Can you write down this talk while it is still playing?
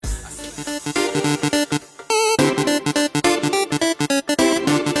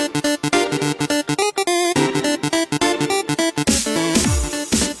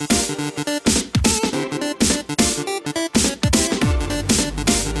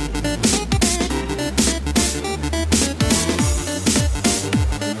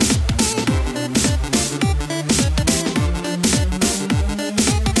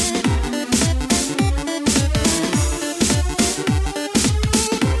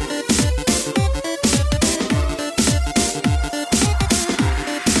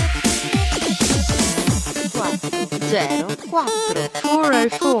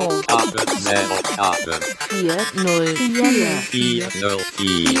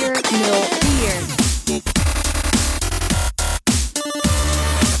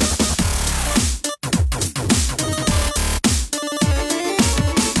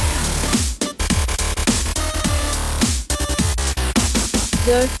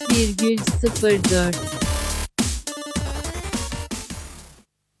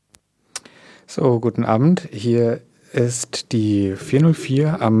So, guten Abend. Hier ist die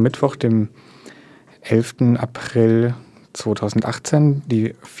 404 am Mittwoch, dem 11. April 2018,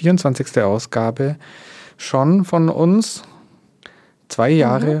 die 24. Ausgabe schon von uns. 2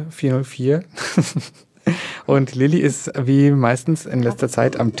 Jahre 404. Und Lilly ist wie meistens in letzter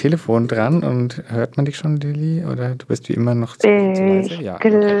Zeit am Telefon dran. Und hört man dich schon, Lilly? Oder du bist wie immer noch zu leise? Ja,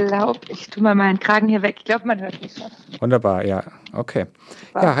 ich glaube, ich tue mal meinen Kragen hier weg. Ich glaube, man hört mich schon. Wunderbar, ja. Okay.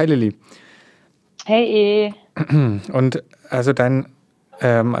 Super. Ja, hi Lilly. Hey. Und also dein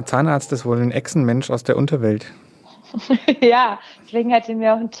Zahnarzt ist wohl ein Echsenmensch aus der Unterwelt. Ja, deswegen hat er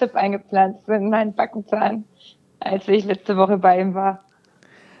mir auch einen Chip eingepflanzt in meinen Backenzahn, als ich letzte Woche bei ihm war.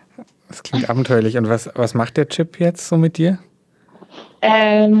 Das klingt abenteuerlich. Und was macht der Chip jetzt so mit dir?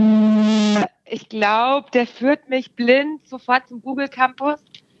 Ich glaube, der führt mich blind sofort zum Google Campus,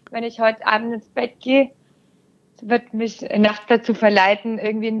 wenn ich heute Abend ins Bett gehe. Wird mich nachts dazu verleiten,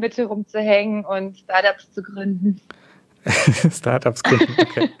 irgendwie in Mitte rumzuhängen und Startups zu gründen. Startups gründen,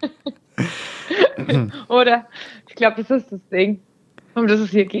 okay. Oder? Ich glaube, das ist das Ding, um das es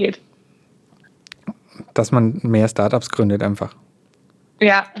hier geht. Dass man mehr Startups gründet einfach.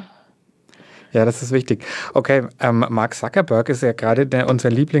 Ja. Ja, das ist wichtig. Okay, Mark Zuckerberg ist ja gerade unser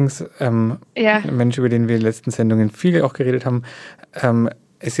Lieblingsmensch, über den wir in den letzten Sendungen viel auch geredet haben.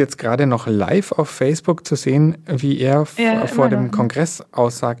 Ist jetzt gerade noch live auf Facebook zu sehen, wie er vor dem Kongress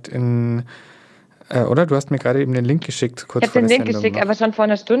aussagt oder? Du hast mir gerade eben den Link geschickt, kurz vor der Sendung. Ich habe den Link geschickt, aber schon vor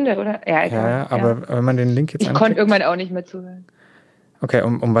einer Stunde, oder? Ja, egal. Ja, aber wenn man den Link jetzt Ich konnte irgendwann auch nicht mehr zuhören. Okay,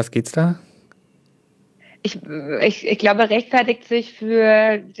 um was geht's da? Ich glaube, er rechtfertigt sich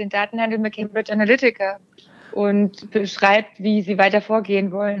für den Datenhandel mit Cambridge Analytica und beschreibt, wie sie weiter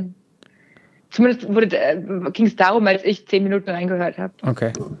vorgehen wollen. Zumindest ging es darum, als ich 10 Minuten reingehört habe.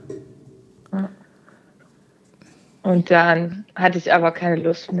 Okay. Und dann hatte ich aber keine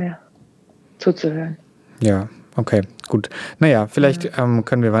Lust mehr zuzuhören. Ja, okay, gut. Naja, vielleicht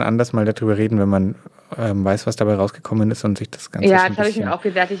können wir wann anders mal darüber reden, wenn man weiß, was dabei rausgekommen ist und sich das Ganze das habe ich mir auch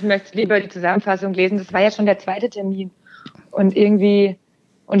gesagt. Ich möchte lieber die Zusammenfassung lesen. Das war ja schon der 2. Termin. Und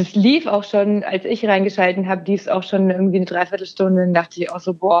es lief auch schon, als ich reingeschalten habe, lief es auch schon irgendwie eine Dreiviertelstunde. Dann dachte ich auch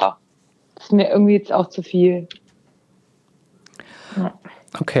so, boah, das ist mir irgendwie jetzt auch zu viel. Ja.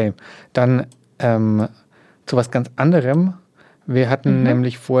 Okay, dann zu was ganz anderem. Wir hatten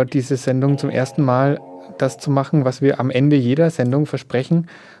nämlich vor, diese Sendung zum ersten Mal das zu machen, was wir am Ende jeder Sendung versprechen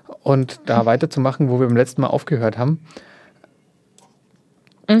und da weiterzumachen, wo wir beim letzten Mal aufgehört haben.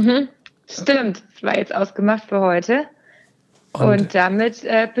 Stimmt, das war jetzt ausgemacht für heute. Und damit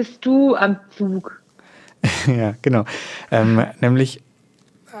bist du am Zug. Ja, genau. Nämlich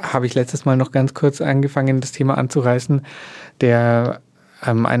habe ich letztes Mal noch ganz kurz angefangen, das Thema anzureißen,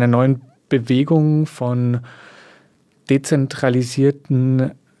 einer neuen Bewegung von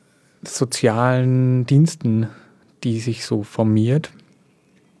dezentralisierten sozialen Diensten, die sich so formiert.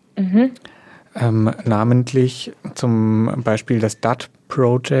 Namentlich zum Beispiel das DAT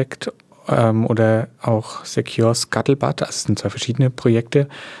Project oder auch Secure Scuttlebutt. Das sind 2 verschiedene Projekte,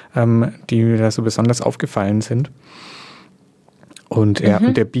 die mir da so besonders aufgefallen sind. Und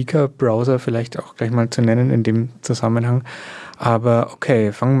und der Beaker-Browser vielleicht auch gleich mal zu nennen in dem Zusammenhang. Aber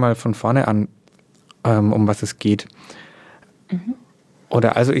okay, fangen wir mal von vorne an, um was es geht.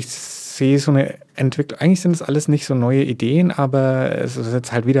 Oder also ich sehe so eine Entwicklung, eigentlich sind es alles nicht so neue Ideen, aber es ist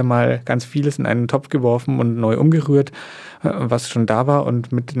jetzt halt wieder mal ganz vieles in einen Topf geworfen und neu umgerührt, was schon da war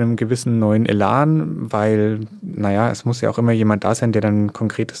und mit einem gewissen neuen Elan, weil, es muss ja auch immer jemand da sein, der dann ein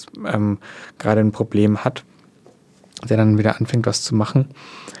konkretes, gerade ein Problem hat, der dann wieder anfängt, was zu machen.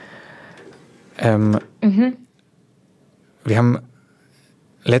 Wir haben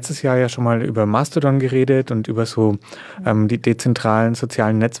letztes Jahr ja schon mal über Mastodon geredet und über so die dezentralen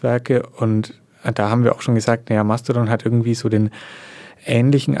sozialen Netzwerke. Und da haben wir auch schon gesagt, naja, Mastodon hat irgendwie so den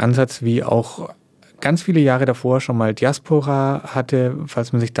ähnlichen Ansatz wie auch ganz viele Jahre davor schon mal Diaspora hatte,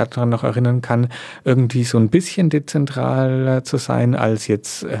 falls man sich daran noch erinnern kann, irgendwie so ein bisschen dezentraler zu sein, als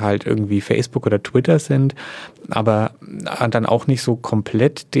jetzt halt irgendwie Facebook oder Twitter sind, aber dann auch nicht so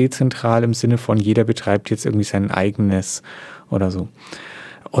komplett dezentral im Sinne von jeder betreibt jetzt irgendwie sein eigenes oder so.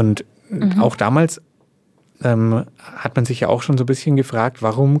 Und auch damals hat man sich ja auch schon so ein bisschen gefragt,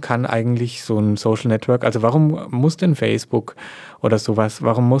 warum kann eigentlich so ein Social Network, also warum muss denn Facebook oder sowas,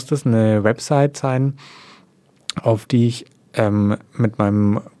 warum muss das eine Website sein, auf die ich mit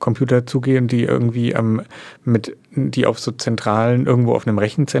meinem Computer zugehe und die irgendwie die auf so zentralen, irgendwo auf einem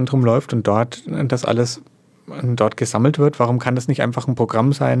Rechenzentrum läuft und dort das alles dort gesammelt wird? Warum kann das nicht einfach ein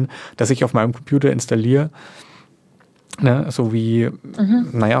Programm sein, das ich auf meinem Computer installiere? Ne, so wie,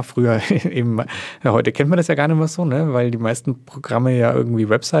 naja, früher eben, ja, heute kennt man das ja gar nicht mehr so, ne, weil die meisten Programme ja irgendwie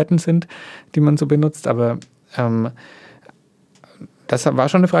Webseiten sind, die man so benutzt, aber das war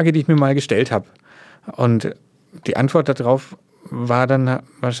schon eine Frage, die ich mir mal gestellt habe. Und die Antwort darauf war dann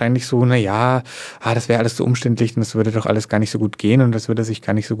wahrscheinlich so, naja, das wäre alles so umständlich und das würde doch alles gar nicht so gut gehen und das würde sich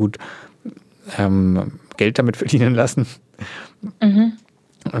gar nicht so gut Geld damit verdienen lassen,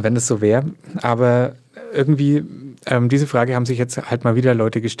 wenn das so wäre. Aber irgendwie diese Frage haben sich jetzt halt mal wieder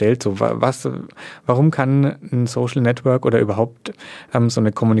Leute gestellt. So, warum kann ein Social Network oder überhaupt so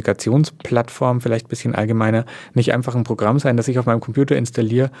eine Kommunikationsplattform, vielleicht ein bisschen allgemeiner, nicht einfach ein Programm sein, das ich auf meinem Computer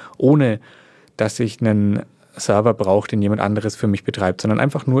installiere, ohne dass ich einen Server brauche, den jemand anderes für mich betreibt, sondern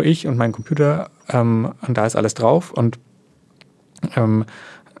einfach nur ich und mein Computer und da ist alles drauf und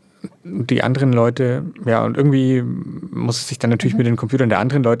die anderen Leute, ja, und irgendwie muss es sich dann natürlich mit den Computern der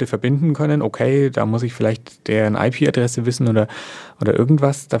anderen Leute verbinden können. Okay, da muss ich vielleicht deren IP-Adresse wissen oder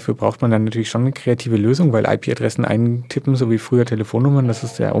irgendwas. Dafür braucht man dann natürlich schon eine kreative Lösung, weil IP-Adressen eintippen, so wie früher Telefonnummern, das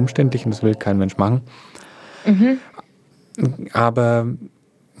ist sehr umständlich und das will kein Mensch machen. Aber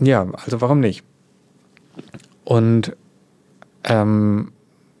ja, also warum nicht? Und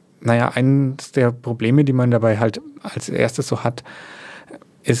naja, eines der Probleme, die man dabei halt als erstes so hat,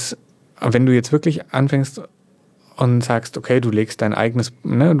 ist, wenn du jetzt wirklich anfängst und sagst, okay, du legst dein eigenes,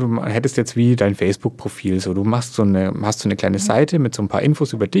 ne, du hättest jetzt wie dein Facebook-Profil, so du hast so eine kleine Seite mit so ein paar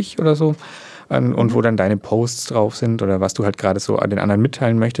Infos über dich oder so und wo dann deine Posts drauf sind oder was du halt gerade so an den anderen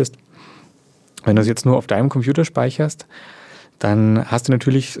mitteilen möchtest. Wenn du es jetzt nur auf deinem Computer speicherst, dann hast du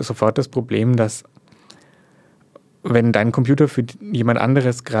natürlich sofort das Problem, dass wenn dein Computer für jemand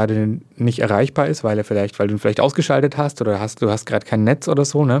anderes gerade nicht erreichbar ist, weil du ihn vielleicht ausgeschaltet hast oder du hast gerade kein Netz oder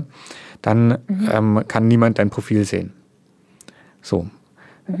so, ne, dann kann niemand dein Profil sehen. So,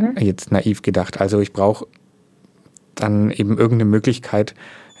 jetzt naiv gedacht. Also ich brauche dann eben irgendeine Möglichkeit,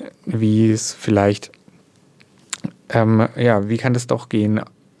 wie es vielleicht, wie kann das doch gehen,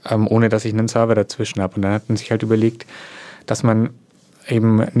 ohne dass ich einen Server dazwischen habe. Und dann hat man sich halt überlegt, dass man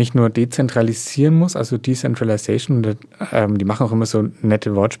eben nicht nur dezentralisieren muss, also Decentralization, die machen auch immer so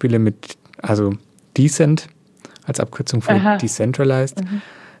nette Wortspiele mit, also Decent als Abkürzung für Decentralized.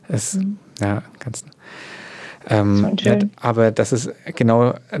 Ja, ganz nett, aber das ist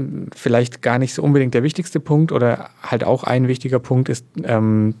genau vielleicht gar nicht so unbedingt der wichtigste Punkt oder halt auch ein wichtiger Punkt ist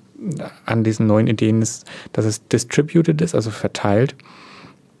an diesen neuen Ideen ist, dass es distributed ist, also verteilt.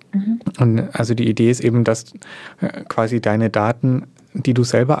 Und also die Idee ist eben, dass quasi deine Daten, die du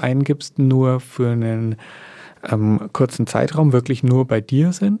selber eingibst, nur für einen kurzen Zeitraum wirklich nur bei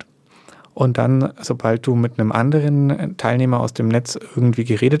dir sind. Und dann, sobald du mit einem anderen Teilnehmer aus dem Netz irgendwie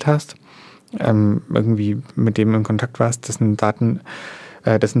geredet hast, irgendwie mit dem in Kontakt warst,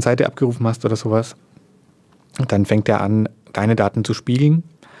 dessen Seite abgerufen hast oder sowas, dann fängt er an, deine Daten zu spiegeln.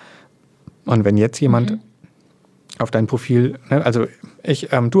 Und wenn jetzt jemand auf dein Profil, ne, also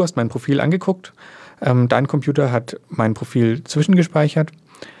du hast mein Profil angeguckt, dein Computer hat mein Profil zwischengespeichert.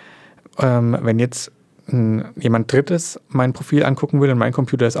 Wenn jetzt jemand Drittes mein Profil angucken will und mein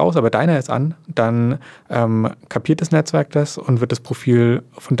Computer ist aus, aber deiner ist an, dann kapiert das Netzwerk das und wird das Profil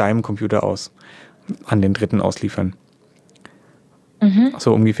von deinem Computer aus an den Dritten ausliefern.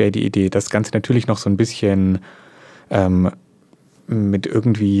 So ungefähr die Idee. Das Ganze natürlich noch so ein bisschen mit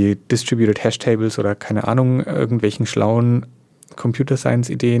irgendwie Distributed Hash-Tables oder keine Ahnung, irgendwelchen schlauen Computer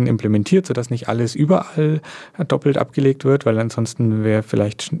Science-Ideen implementiert, sodass nicht alles überall doppelt abgelegt wird, weil ansonsten wäre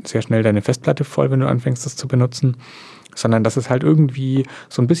vielleicht sehr schnell deine Festplatte voll, wenn du anfängst, das zu benutzen, sondern dass es halt irgendwie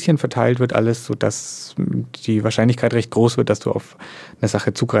so ein bisschen verteilt wird alles, sodass die Wahrscheinlichkeit recht groß wird, dass du auf eine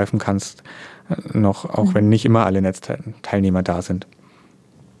Sache zugreifen kannst, noch, auch wenn nicht immer alle Netzteilnehmer da sind.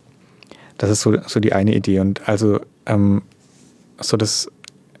 Das ist so die eine Idee. Und also so das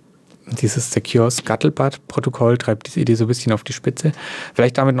dieses Secure Scuttlebutt-Protokoll treibt diese Idee so ein bisschen auf die Spitze.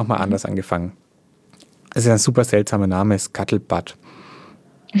 Vielleicht damit nochmal anders angefangen. Es ist ein super seltsamer Name, Scuttlebutt.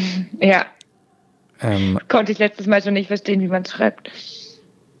 Ja. Konnte ich letztes Mal schon nicht verstehen, wie man es schreibt.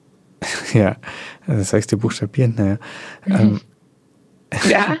 Ja, soll ich es dir buchstabieren? Naja.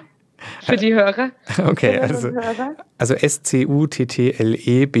 Ja, für die Hörer. Okay, also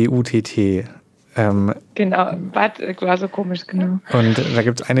S-C-U-T-T-L-E-B-U-T-T. Genau, Butt war so komisch, genau. Und da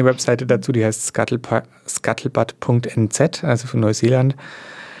gibt es eine Webseite dazu, die heißt scuttlebutt.nz, also für Neuseeland.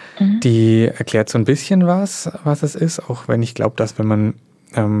 Die erklärt so ein bisschen was es ist, auch wenn ich glaube, dass wenn man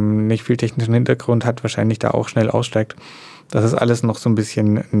nicht viel technischen Hintergrund hat, wahrscheinlich da auch schnell aussteigt. Das ist alles noch so ein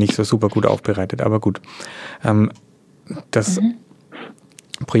bisschen nicht so super gut aufbereitet, aber gut. Das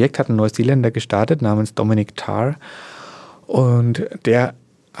Projekt hat ein Neuseeländer gestartet namens Dominic Tarr und der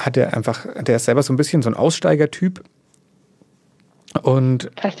ist selber so ein bisschen so ein Aussteigertyp.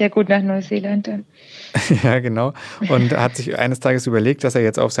 Und passt ja gut nach Neuseeland dann. Ja, genau. Und hat sich eines Tages überlegt, dass er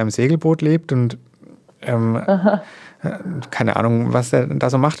jetzt auf seinem Segelboot lebt und keine Ahnung, was er da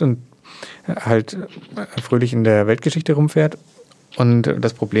so macht und halt fröhlich in der Weltgeschichte rumfährt. Und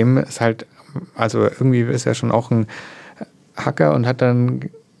das Problem ist halt, also irgendwie ist er schon auch ein Hacker und hat dann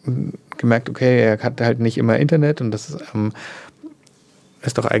gemerkt, okay, er hat halt nicht immer Internet und das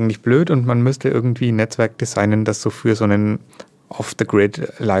ist doch eigentlich blöd und man müsste irgendwie ein Netzwerk designen, das so für so einen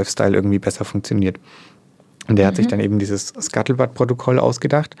Off-the-Grid-Lifestyle irgendwie besser funktioniert. Und der hat sich dann eben dieses Scuttlebutt-Protokoll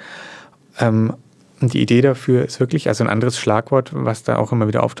ausgedacht. Und die Idee dafür ist wirklich, also ein anderes Schlagwort, was da auch immer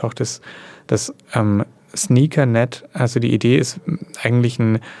wieder auftaucht, ist das Sneakernet. Also die Idee ist eigentlich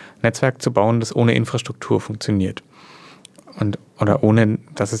ein Netzwerk zu bauen, das ohne Infrastruktur funktioniert. Oder ohne,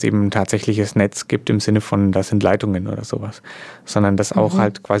 dass es eben ein tatsächliches Netz gibt im Sinne von, das sind Leitungen oder sowas. Sondern das auch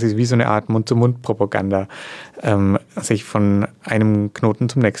halt quasi wie so eine Art Mund-zu-Mund-Propaganda sich von einem Knoten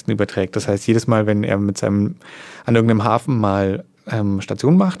zum nächsten überträgt. Das heißt, jedes Mal, wenn er an irgendeinem Hafen mal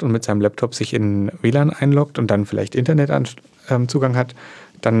Station macht und mit seinem Laptop sich in WLAN einloggt und dann vielleicht Internetanzugang hat,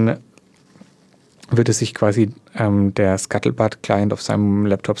 dann wird es sich quasi der Scuttlebutt-Client auf seinem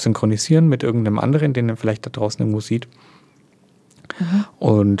Laptop synchronisieren mit irgendeinem anderen, den er vielleicht da draußen irgendwo sieht.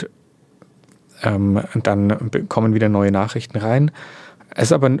 Und dann kommen wieder neue Nachrichten rein. Es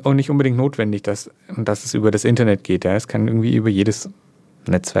ist aber auch nicht unbedingt notwendig, dass es über das Internet geht. Ja. Es kann irgendwie über jedes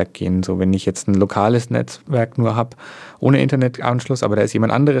Netzwerk gehen. So, wenn ich jetzt ein lokales Netzwerk nur habe, ohne Internetanschluss, aber da ist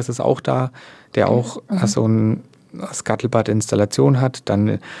jemand anderes, ist auch da, der auch so ein Scuttlebutt-Installation hat,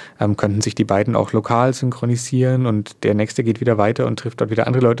 dann könnten sich die beiden auch lokal synchronisieren und der nächste geht wieder weiter und trifft dort wieder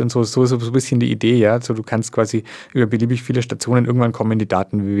andere Leute und so. So ist so ein bisschen die Idee, ja. So, du kannst quasi über beliebig viele Stationen, irgendwann kommen die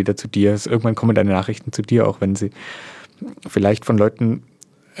Daten wieder zu dir, irgendwann kommen deine Nachrichten zu dir, auch wenn sie vielleicht von Leuten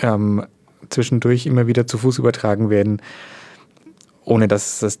zwischendurch immer wieder zu Fuß übertragen werden, ohne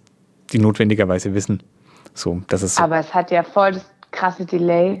dass das die notwendigerweise wissen. So, das ist so. Aber es hat ja voll das krasse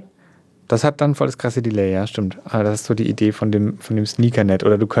Delay. Das hat dann voll das krasse Delay, ja, stimmt. Aber das ist so die Idee von dem Sneakernet.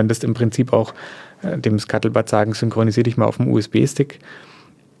 Oder du könntest im Prinzip auch dem Scuttlebutt sagen, synchronisier dich mal auf dem USB-Stick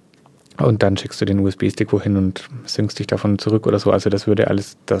und dann schickst du den USB-Stick wohin und synkst dich davon zurück oder so. Also das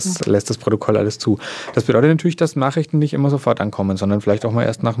lässt das Protokoll alles zu. Das bedeutet natürlich, dass Nachrichten nicht immer sofort ankommen, sondern vielleicht auch mal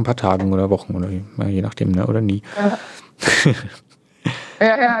erst nach ein paar Tagen oder Wochen oder je nachdem, ne, oder nie.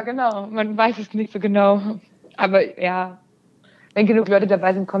 Ja, genau. Man weiß es nicht so genau. Aber ja, wenn genug Leute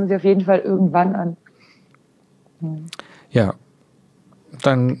dabei sind, kommen sie auf jeden Fall irgendwann an. Ja,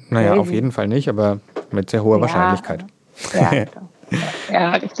 dann, auf jeden Fall nicht, aber mit sehr hoher Wahrscheinlichkeit.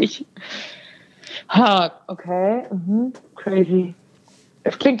 Ja, richtig. Okay, crazy.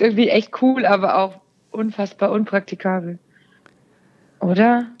 Es klingt irgendwie echt cool, aber auch unfassbar unpraktikabel.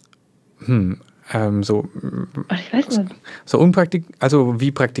 Oder? Ich weiß nicht. Also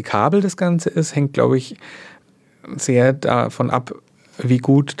wie praktikabel das Ganze ist, hängt, glaube ich, sehr davon ab, wie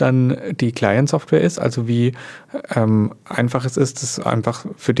gut dann die Client-Software ist, also wie einfach es ist, das einfach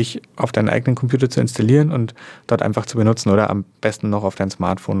für dich auf deinen eigenen Computer zu installieren und dort einfach zu benutzen oder am besten noch auf dein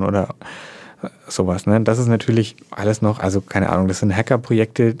Smartphone oder sowas. Ne? Das ist natürlich alles noch, also keine Ahnung, das sind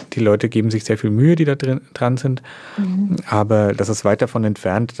Hacker-Projekte, die Leute geben sich sehr viel Mühe, die da dran sind, aber das ist weit davon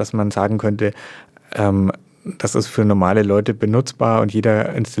entfernt, dass man sagen könnte, das ist für normale Leute benutzbar und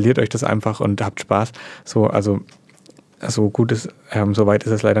jeder installiert euch das einfach und habt Spaß. So gut ist, so weit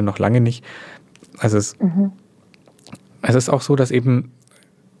ist es leider noch lange nicht. Also es ist auch so, dass eben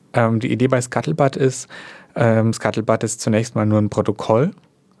die Idee bei Scuttlebutt ist, Scuttlebutt ist zunächst mal nur ein Protokoll.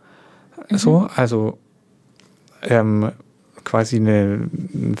 So, also quasi eine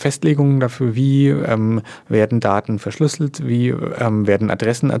Festlegung dafür, wie werden Daten verschlüsselt, wie werden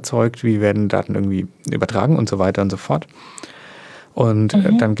Adressen erzeugt, wie werden Daten irgendwie übertragen und so weiter und so fort. Und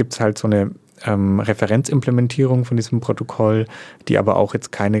dann gibt es halt so eine Referenzimplementierung von diesem Protokoll, die aber auch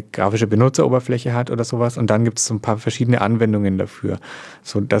jetzt keine grafische Benutzeroberfläche hat oder sowas. Und dann gibt es so ein paar verschiedene Anwendungen dafür.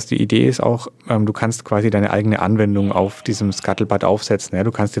 So dass die Idee ist auch, du kannst quasi deine eigene Anwendung auf diesem Scuttlebutt aufsetzen. Ja?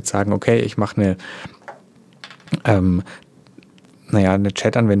 Du kannst jetzt sagen, okay, ich mache eine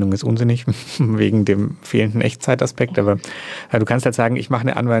Chat-Anwendung ist unsinnig wegen dem fehlenden Echtzeitaspekt, aber du kannst halt sagen, ich mache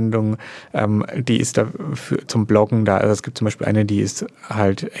eine Anwendung, die ist dafür zum Bloggen da. Also es gibt zum Beispiel eine, die ist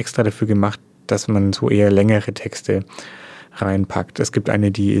halt extra dafür gemacht, dass man so eher längere Texte reinpackt. Es gibt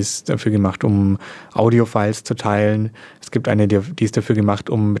eine, die ist dafür gemacht, um Audiofiles zu teilen. Es gibt eine, die ist dafür gemacht,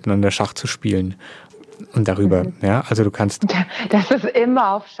 um miteinander Schach zu spielen. Und darüber, ja, also du kannst... Dass es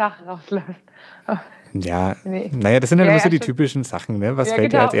immer auf Schach rausläuft. Ja, naja, das sind ja immer so die typischen Sachen, ne? Was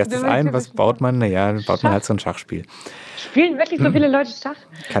fällt dir als erstes ein? Was baut man? Naja, dann baut man halt so ein Schachspiel. Spielen wirklich so viele Leute Schach?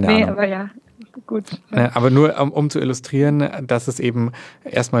 Keine Ahnung. Aber ja, gut. Aber nur, um zu illustrieren, dass es eben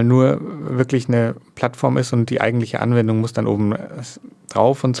erstmal nur wirklich eine Plattform ist und die eigentliche Anwendung muss dann oben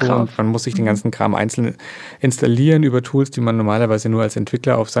drauf und so. Und man muss sich den ganzen Kram einzeln installieren über Tools, die man normalerweise nur als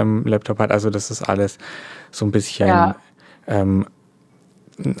Entwickler auf seinem Laptop hat. Also das ist alles so ein bisschen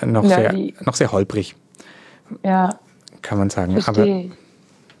noch sehr holprig. Ja. Kann man sagen. Verstehe. Aber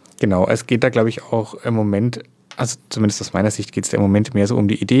genau, es geht da, glaube ich, auch im Moment, also zumindest aus meiner Sicht geht es da im Moment mehr so um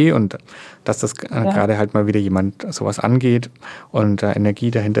die Idee und dass das gerade halt mal wieder jemand sowas angeht und da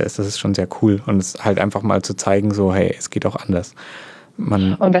Energie dahinter ist, das ist schon sehr cool. Und es halt einfach mal zu zeigen, so, hey, es geht auch anders.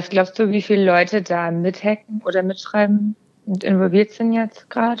 Und was glaubst du, wie viele Leute da mithacken oder mitschreiben und involviert sind jetzt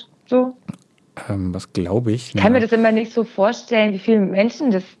gerade so? Was glaube ich? Ich kann mir das immer nicht so vorstellen, wie viele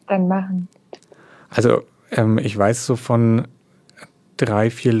Menschen das dann machen. Also ich weiß so von 3,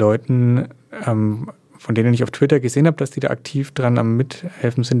 4 Leuten, von denen ich auf Twitter gesehen habe, dass die da aktiv dran am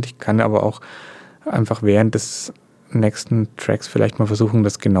Mithelfen sind. Ich kann aber auch einfach während des nächsten Tracks vielleicht mal versuchen,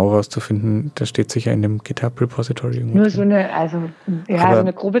 das genau rauszufinden. Das steht sicher in dem GitHub-Repository. Nur so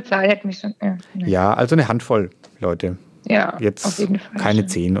eine grobe Zahl hätte mich schon... Ja, also eine Handvoll Leute. Ja, jetzt auf jeden Fall keine schon.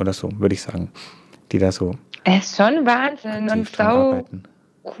 10 oder so, würde ich sagen, die da so... Es ist schon Wahnsinn und sau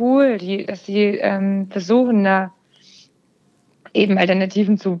cool, dass die versuchen, da eben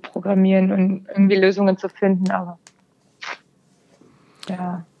Alternativen zu programmieren und irgendwie Lösungen zu finden, aber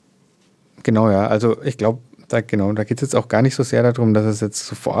ja. Genau, ja, also ich glaube, da geht es jetzt auch gar nicht so sehr darum, dass es jetzt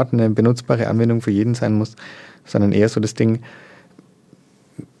sofort eine benutzbare Anwendung für jeden sein muss, sondern eher so das Ding,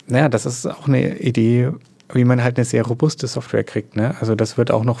 das ist auch eine Idee, wie man halt eine sehr robuste Software kriegt, ne? Also das wird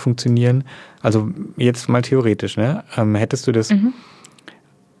auch noch funktionieren, also jetzt mal theoretisch, ne? Hättest du das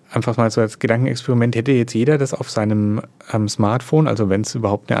einfach mal so als Gedankenexperiment, hätte jetzt jeder das auf seinem Smartphone, also wenn es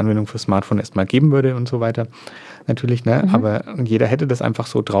überhaupt eine Anwendung für Smartphone erstmal geben würde und so weiter, natürlich, ne? Aber jeder hätte das einfach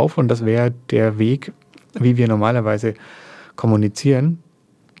so drauf und das wäre der Weg, wie wir normalerweise kommunizieren.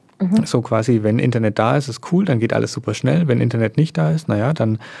 So quasi, wenn Internet da ist, ist cool, dann geht alles super schnell. Wenn Internet nicht da ist,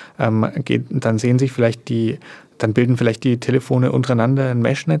 dann dann bilden vielleicht die Telefone untereinander ein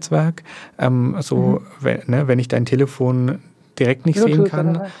Mesh-Netzwerk. Wenn ich dein Telefon direkt nicht Bluetooth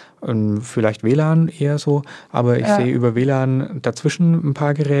sehen kann, vielleicht WLAN eher so, aber ich sehe über WLAN dazwischen ein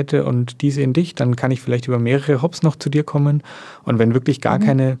paar Geräte und die sehen dich, dann kann ich vielleicht über mehrere Hops noch zu dir kommen. Und wenn wirklich gar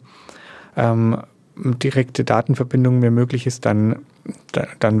keine direkte Datenverbindung mehr möglich ist, dann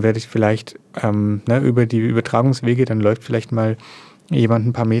werde ich vielleicht über die Übertragungswege, dann läuft vielleicht mal jemand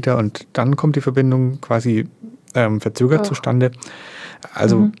ein paar Meter und dann kommt die Verbindung quasi verzögert zustande.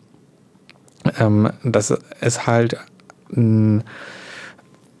 Also das ist halt ein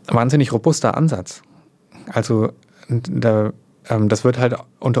wahnsinnig robuster Ansatz. Also das wird halt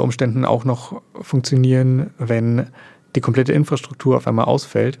unter Umständen auch noch funktionieren, wenn die komplette Infrastruktur auf einmal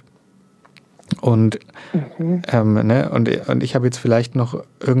ausfällt. Und ich habe jetzt vielleicht noch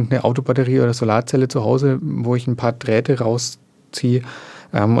irgendeine Autobatterie oder Solarzelle zu Hause, wo ich ein paar Drähte rausziehe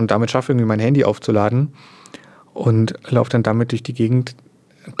und damit schaffe, irgendwie mein Handy aufzuladen und laufe dann damit durch die Gegend,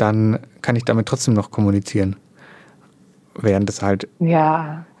 dann kann ich damit trotzdem noch kommunizieren. Während es halt...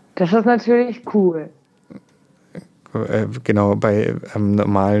 Ja, das ist natürlich cool. Genau, bei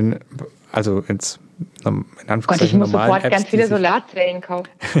normalen, also in Anführungszeichen ich muss normalen sofort Apps, ganz viele Solarzellen kaufen.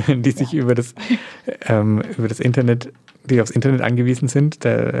 die sich über das Internet, die aufs Internet angewiesen sind,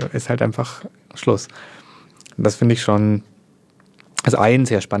 da ist halt einfach Schluss. Und das finde ich schon, also ein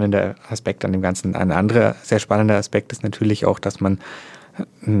sehr spannender Aspekt an dem Ganzen. Ein anderer sehr spannender Aspekt ist natürlich auch, dass man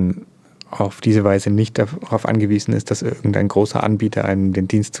auf diese Weise nicht darauf angewiesen ist, dass irgendein großer Anbieter einem den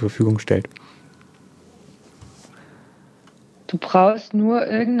Dienst zur Verfügung stellt. Du brauchst nur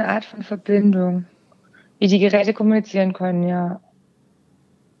irgendeine Art von Verbindung, wie die Geräte kommunizieren können, ja.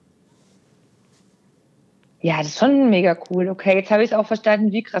 Ja, das ist schon mega cool. Okay, jetzt habe ich auch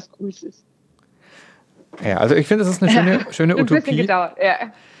verstanden, wie krass cool es ist. Ja, also ich finde, es ist eine schöne Ein bisschen Utopie. gedauert, ja.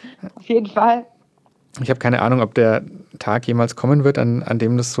 Auf jeden Fall. Ich habe keine Ahnung, ob der Tag jemals kommen wird, an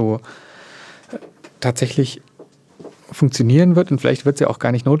dem das so tatsächlich funktionieren wird. Und vielleicht wird es ja auch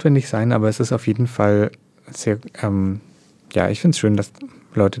gar nicht notwendig sein, aber es ist auf jeden Fall sehr, ich finde es schön, dass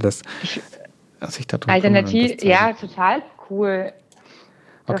Leute sich darum Alternativ, ja, total cool.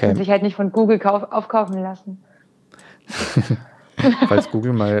 Okay. Dürfen sich halt nicht von Google aufkaufen lassen. Falls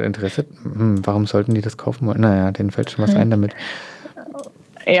Google mal Interesse, warum sollten die das kaufen wollen? Naja, denen fällt schon was ein damit.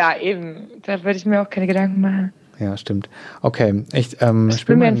 Ja, eben. Da würde ich mir auch keine Gedanken machen. Ja, stimmt. Okay, ich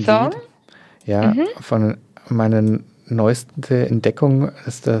spiele mir einen Song. Lied. Ja, von meiner neueste Entdeckung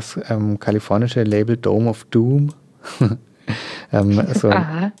ist das kalifornische Label Dome of Doom. So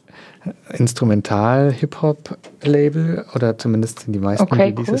ein Instrumental-Hip-Hop-Label oder zumindest sind die meisten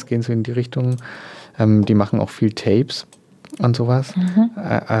Releases gehen so in die Richtung. Die machen auch viel Tapes und sowas.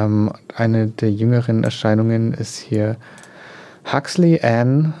 Eine der jüngeren Erscheinungen ist hier Huxley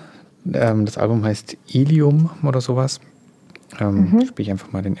Ann. Das Album heißt Ilium oder sowas. Spiele ich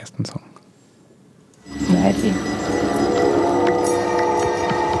einfach mal den ersten Song. Nice.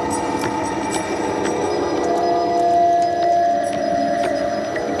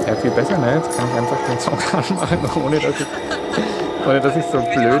 Ja, viel besser, ne? Jetzt kann ich einfach den Song anmachen, ohne dass ich so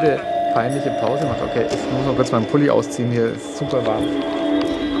blöde, peinliche Pause mache. Okay, ich muss noch kurz meinen Pulli ausziehen, hier ist super warm.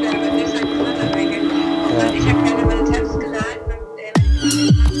 Ich habe keine meine Tabs geladen.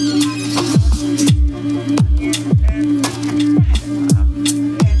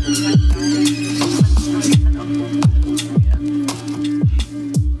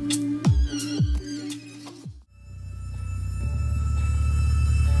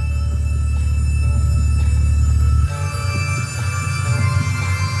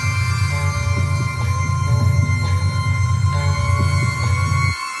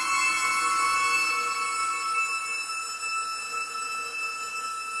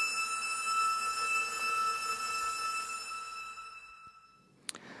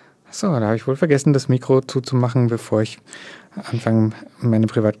 So, da habe ich wohl vergessen, das Mikro zuzumachen, bevor ich anfange, meine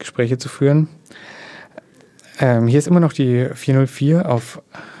Privatgespräche zu führen. Hier ist immer noch die 404 auf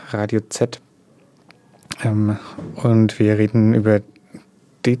Radio Z. Und wir reden über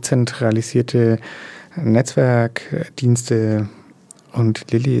dezentralisierte Netzwerkdienste.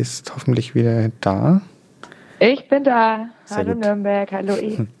 Und Lilly ist hoffentlich wieder da. Ich bin da. Sehr Hallo gut. Nürnberg, hallo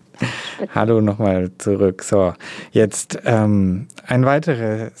Hallo nochmal zurück. So, jetzt ein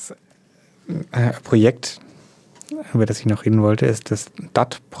weiteres Projekt, über das ich noch reden wollte, ist das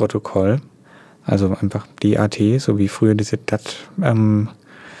DAT-Protokoll. Also einfach DAT, so wie früher diese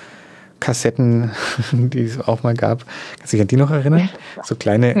DAT-Kassetten, die es auch mal gab. Kannst du dich an die noch erinnern? So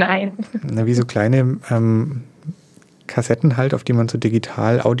kleine, Nein. Wie so kleine Kassetten halt, auf die man so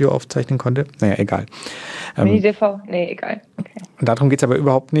digital Audio aufzeichnen konnte. Naja, egal. Mini-DV? Nee, egal. Okay. Und darum geht es aber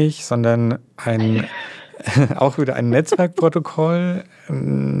überhaupt nicht, sondern auch wieder ein Netzwerkprotokoll,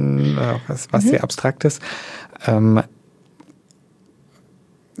 was sehr Abstraktes. Sagen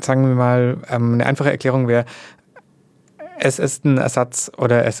wir mal, eine einfache Erklärung wäre, es ist ein Ersatz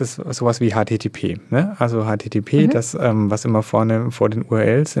oder es ist sowas wie HTTP. Ne? Also HTTP, das, was immer vorne vor den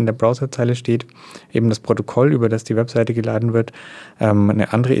URLs in der Browserzeile steht, eben das Protokoll, über das die Webseite geladen wird.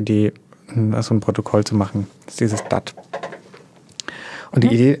 Eine andere Idee, so ein Protokoll zu machen, ist dieses DAT. Und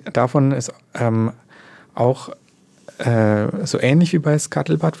die Idee davon ist auch so ähnlich wie bei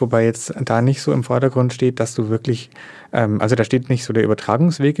Scuttlebutt, wobei jetzt da nicht so im Vordergrund steht, dass du wirklich, also da steht nicht so der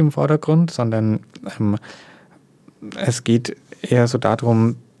Übertragungsweg im Vordergrund, sondern es geht eher so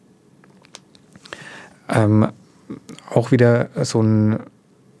darum, auch wieder so einen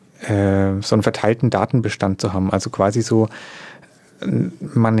verteilten Datenbestand zu haben. Also quasi so,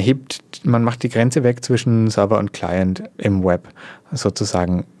 man macht die Grenze weg zwischen Server und Client im Web,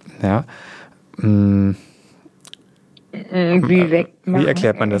 sozusagen. Ja. Wie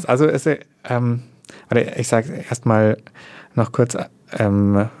erklärt man das? Also ich sage erstmal noch kurz,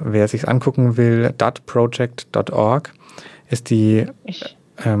 wer sich angucken will, datproject.org ist die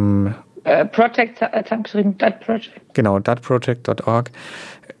Project zusammengeschrieben, datproject. Genau, datproject.org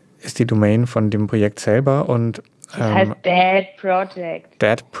ist die Domain von dem Projekt selber und das heißt Dad Project.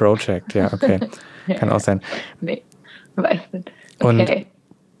 Dad Project, ja, okay. Kann auch sein. Nee, weiß nicht. Okay.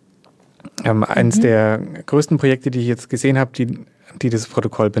 Und eins der größten Projekte, die ich jetzt gesehen habe, die das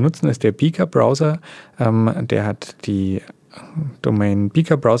Protokoll benutzen, ist der Beaker-Browser. Der hat die Domain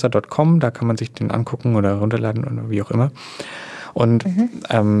beakerbrowser.com, da kann man sich den angucken oder runterladen oder wie auch immer. Und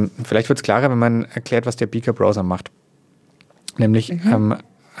vielleicht wird es klarer, wenn man erklärt, was der Beaker-Browser macht. Nämlich,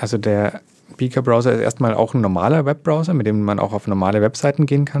 also der Beaker-Browser ist erstmal auch ein normaler Webbrowser, mit dem man auch auf normale Webseiten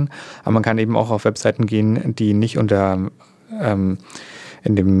gehen kann. Aber man kann eben auch auf Webseiten gehen, die nicht in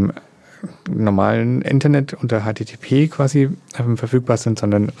dem normalen Internet unter HTTP quasi verfügbar sind,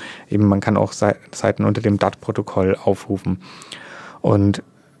 sondern eben man kann auch Seiten unter dem DAT-Protokoll aufrufen. Und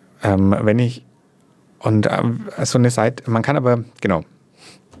so eine Seite, man kann aber, genau,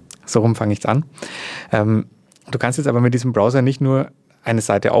 so rum fange ich an. Du kannst jetzt aber mit diesem Browser nicht nur eine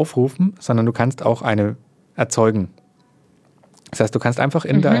Seite aufrufen, sondern du kannst auch eine erzeugen. Das heißt, du kannst einfach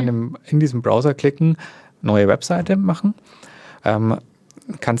in diesem Browser klicken, neue Webseite machen,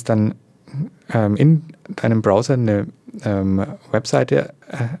 kannst dann in deinem Browser eine Webseite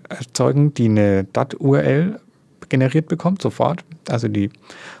erzeugen, die eine DAT-URL generiert bekommt, sofort. Also die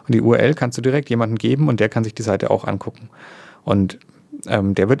URL kannst du direkt jemandem geben und der kann sich die Seite auch angucken. Und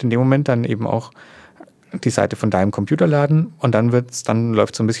der wird in dem Moment dann eben auch die Seite von deinem Computer laden und dann läuft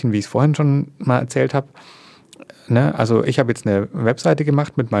es so ein bisschen, wie ich es vorhin schon mal erzählt habe. Ne? Also ich habe jetzt eine Webseite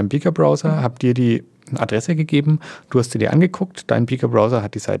gemacht mit meinem Beaker-Browser, habe dir die Adresse gegeben, du hast sie dir angeguckt, dein Beaker-Browser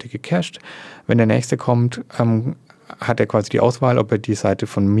hat die Seite gecached. Wenn der nächste kommt, hat er quasi die Auswahl, ob er die Seite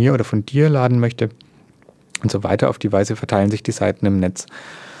von mir oder von dir laden möchte und so weiter. Auf die Weise verteilen sich die Seiten im Netz.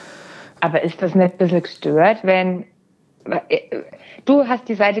 Aber ist das nicht ein bisschen gestört, wenn du hast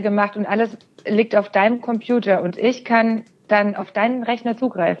die Seite gemacht und alles liegt auf deinem Computer und ich kann dann auf deinen Rechner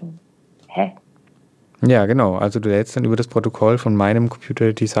zugreifen? Hä? Ja, genau. Also du lädst dann über das Protokoll von meinem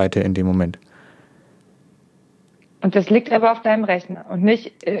Computer die Seite in dem Moment. Und das liegt aber auf deinem Rechner und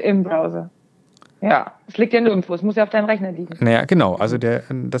nicht im Browser. Ja, es liegt ja nirgendwo, es muss ja auf deinem Rechner liegen. Naja, genau. Also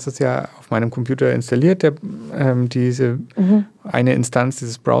das ist ja auf meinem Computer installiert, diese eine Instanz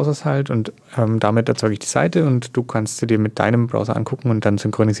dieses Browsers halt und damit erzeuge ich die Seite und du kannst sie dir mit deinem Browser angucken und dann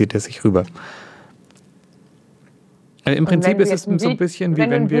synchronisiert er sich rüber. Also im Prinzip ist es so ein bisschen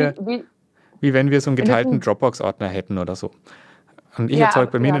wie wenn wir so einen geteilten Dropbox-Ordner hätten oder so. Und ich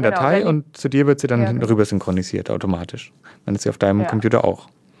erzeuge bei mir eine Datei und zu dir wird sie dann rüber synchronisiert automatisch. Dann ist sie auf deinem Computer auch.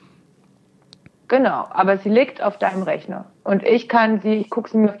 Genau, aber sie liegt auf deinem Rechner. Und ich gucke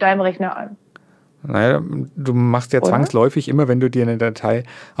sie mir auf deinem Rechner an. Naja, du machst ja zwangsläufig immer, wenn du dir eine Datei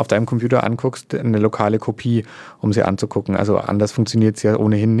auf deinem Computer anguckst, eine lokale Kopie, um sie anzugucken. Also anders funktioniert es ja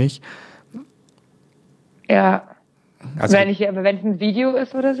ohnehin nicht. Ja, also, wenn es ein Video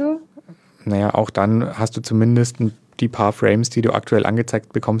ist oder so? Naja, auch dann hast du zumindest die paar Frames, die du aktuell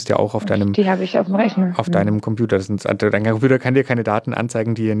angezeigt bekommst, ja auch auf deinem... Die habe ich auf dem Rechner. Auf deinem Computer. Dein Computer kann dir keine Daten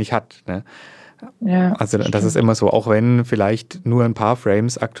anzeigen, die er nicht hat. Ne? Ja, also das ist immer so, auch wenn vielleicht nur ein paar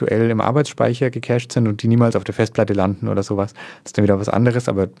Frames aktuell im Arbeitsspeicher gecached sind und die niemals auf der Festplatte landen oder sowas, das ist dann wieder was anderes,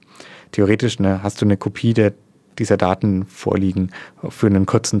 aber theoretisch hast du eine Kopie dieser Daten vorliegen für einen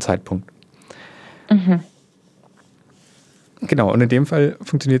kurzen Zeitpunkt. Genau, und in dem Fall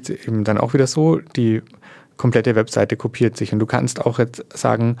funktioniert es eben dann auch wieder so, die komplette Webseite kopiert sich und du kannst auch jetzt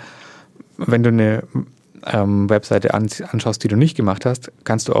sagen, wenn du eine Webseite anschaust, die du nicht gemacht hast,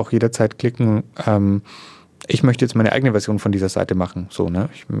 kannst du auch jederzeit klicken, ich möchte jetzt meine eigene Version von dieser Seite machen. So, ne?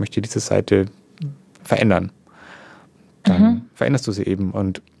 Ich möchte diese Seite verändern. Dann veränderst du sie eben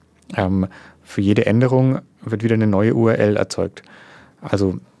und für jede Änderung wird wieder eine neue URL erzeugt.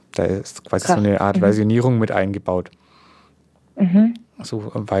 Also da ist quasi so eine Art Versionierung mit eingebaut.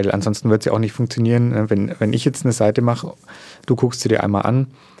 So, weil ansonsten wird es ja auch nicht funktionieren, wenn ich jetzt eine Seite mache, du guckst sie dir einmal an,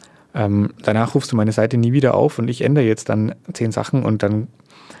 danach rufst du meine Seite nie wieder auf und ich ändere jetzt dann 10 Sachen und dann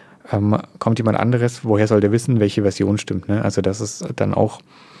kommt jemand anderes, woher soll der wissen, welche Version stimmt. Ne? Also das ist dann auch,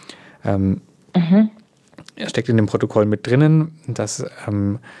 steckt in dem Protokoll mit drinnen, dass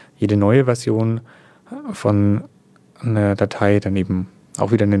jede neue Version von einer Datei dann eben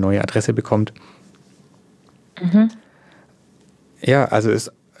auch wieder eine neue Adresse bekommt. Ja, also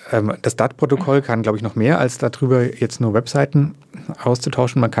das DAT-Protokoll kann, glaube ich, noch mehr als darüber jetzt nur Webseiten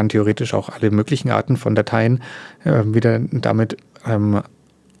auszutauschen. Man kann theoretisch auch alle möglichen Arten von Dateien wieder damit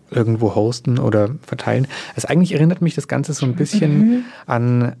irgendwo hosten oder verteilen. Also eigentlich erinnert mich das Ganze so ein bisschen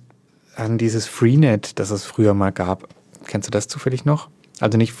an dieses Freenet, das es früher mal gab. Kennst du das zufällig noch?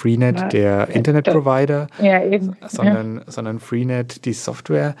 Also nicht Freenet, der Internetprovider, sondern Freenet, die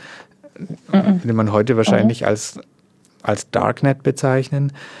Software, die man heute wahrscheinlich als Darknet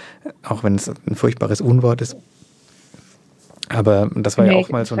bezeichnen, auch wenn es ein furchtbares Unwort ist. Aber das war ja auch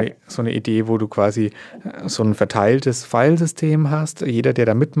mal so eine Idee, wo du quasi so ein verteiltes Filesystem hast. Jeder, der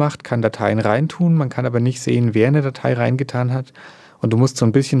da mitmacht, kann Dateien reintun. Man kann aber nicht sehen, wer eine Datei reingetan hat. Und du musst so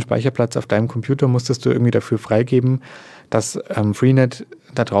ein bisschen Speicherplatz auf deinem Computer, musstest du irgendwie dafür freigeben, dass Freenet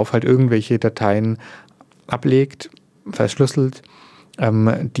da drauf halt irgendwelche Dateien ablegt, verschlüsselt,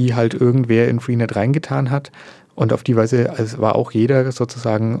 die halt irgendwer in Freenet reingetan hat. Und auf die Weise war auch jeder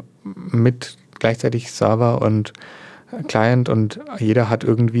sozusagen mit gleichzeitig Server und Client und jeder hat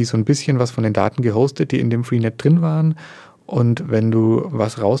irgendwie so ein bisschen was von den Daten gehostet, die in dem Freenet drin waren. Und wenn du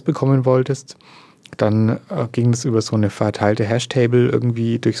was rausbekommen wolltest, dann ging das über so eine verteilte Hashtable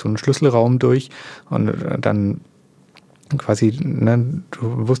irgendwie durch so einen Schlüsselraum durch und dann quasi, ne,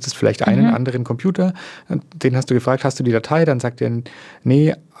 du wusstest vielleicht einen anderen Computer, den hast du gefragt, hast du die Datei? Dann sagt er,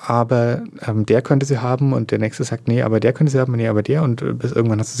 nee, aber der könnte sie haben und der nächste sagt, nee, aber der könnte sie haben, nee, aber der und bis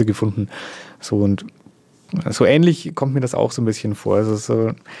irgendwann hast du sie gefunden. So und so ähnlich kommt mir das auch so ein bisschen vor. Also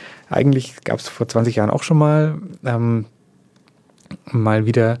so, eigentlich gab es vor 20 Jahren auch schon mal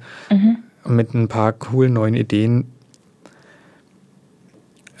wieder mit ein paar coolen neuen Ideen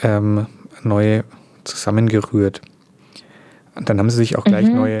neue zusammengerührt. Und dann haben sie sich auch gleich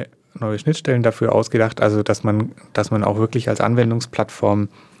neue Schnittstellen dafür ausgedacht, also dass man auch wirklich als Anwendungsplattform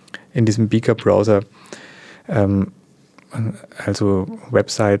in diesem Beaker-Browser also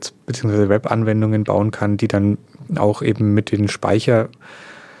Websites bzw. Webanwendungen bauen kann, die dann auch eben mit den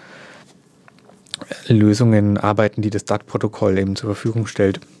Speicherlösungen arbeiten, die das DAT-Protokoll eben zur Verfügung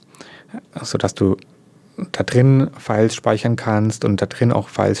stellt, sodass du da drin Files speichern kannst und da drin auch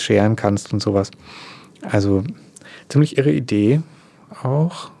Files sharen kannst und sowas. Also ziemlich irre Idee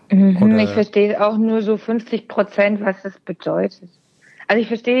auch. Oder? Ich verstehe auch nur so 50%, was das bedeutet. Also ich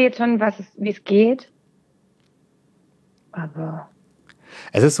verstehe jetzt schon, wie es geht. Aber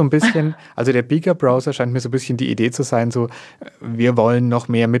es ist so ein bisschen, also der Beaker-Browser scheint mir so ein bisschen die Idee zu sein, so wir wollen noch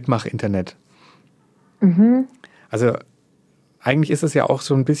mehr Mitmach-Internet. Also eigentlich ist es ja auch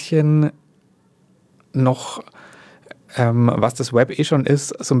so ein bisschen noch, was das Web schon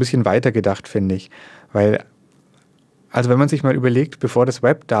ist, so ein bisschen weitergedacht, finde ich. Weil, also wenn man sich mal überlegt, bevor das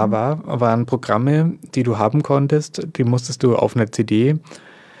Web da war, waren Programme, die du haben konntest, die musstest du auf einer CD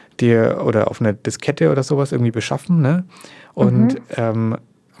oder auf einer Diskette oder sowas irgendwie beschaffen, ne? Und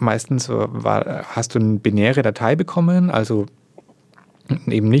meistens hast du eine binäre Datei bekommen, also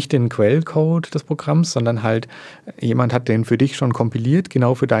eben nicht den Quellcode des Programms, sondern halt jemand hat den für dich schon kompiliert,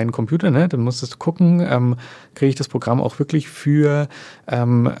 genau für deinen Computer, ne? Dann musstest du gucken, kriege ich das Programm auch wirklich für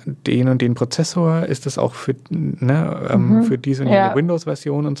den und den Prozessor, ist das auch für, für diese und jene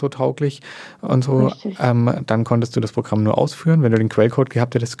Windows-Version und so tauglich und so. Dann konntest du das Programm nur ausführen. Wenn du den Quellcode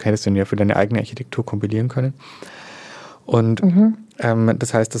gehabt hättest, hättest du ihn ja für deine eigene Architektur kompilieren können. Und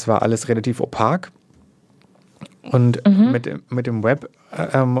das heißt, das war alles relativ opak. Und mit dem Web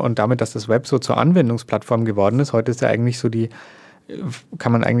und damit, dass das Web so zur Anwendungsplattform geworden ist, heute ist ja eigentlich so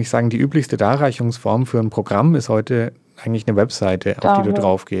kann man eigentlich sagen, die üblichste Darreichungsform für ein Programm ist heute eigentlich eine Webseite, auf die du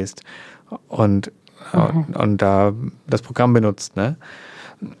drauf gehst und da das Programm benutzt, ne?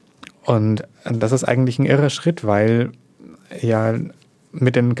 Und das ist eigentlich ein irrer Schritt, weil ja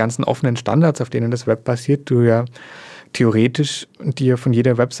mit den ganzen offenen Standards, auf denen das Web basiert, du ja theoretisch dir von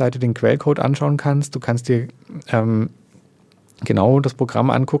jeder Webseite den Quellcode anschauen kannst. Du kannst dir genau das Programm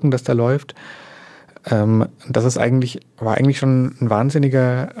angucken, das da läuft. Das ist war eigentlich schon ein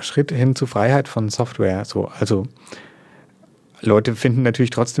wahnsinniger Schritt hin zu Freiheit von Software. So, also Leute finden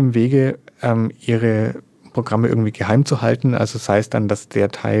natürlich trotzdem Wege, ihre Programme irgendwie geheim zu halten. Also sei es dann, dass der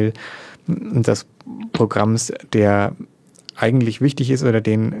Teil des Programms, der eigentlich wichtig ist oder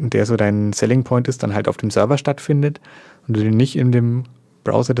der so dein Selling Point ist, dann halt auf dem Server stattfindet und du den nicht in dem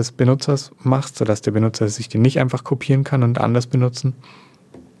Browser des Benutzers machst, sodass der Benutzer sich den nicht einfach kopieren kann und anders benutzen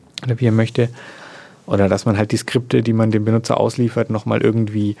oder wie er möchte. Oder dass man halt die Skripte, die man dem Benutzer ausliefert, nochmal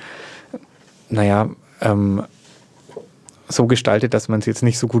irgendwie, so gestaltet, dass man es jetzt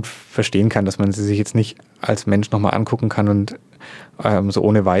nicht so gut verstehen kann, dass man sie sich jetzt nicht als Mensch nochmal angucken kann und so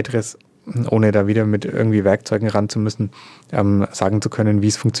ohne weiteres, ohne da wieder mit irgendwie Werkzeugen ran zu müssen, sagen zu können, wie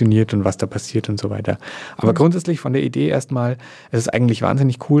es funktioniert und was da passiert und so weiter. Aber grundsätzlich von der Idee erstmal, es ist eigentlich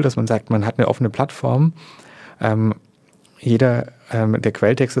wahnsinnig cool, dass man sagt, man hat eine offene Plattform. Der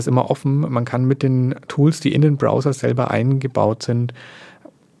Quelltext ist immer offen. Man kann mit den Tools, die in den Browser selber eingebaut sind,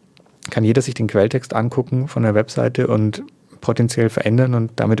 kann jeder sich den Quelltext angucken von der Webseite und potenziell verändern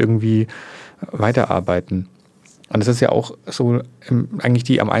und damit irgendwie weiterarbeiten. Und das ist ja auch so eigentlich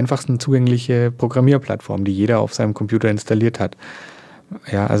die am einfachsten zugängliche Programmierplattform, die jeder auf seinem Computer installiert hat.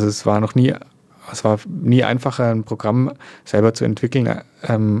 Ja, also es war nie einfacher, ein Programm selber zu entwickeln,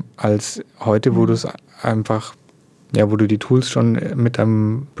 als heute, wo du es einfach, wo du die Tools schon mit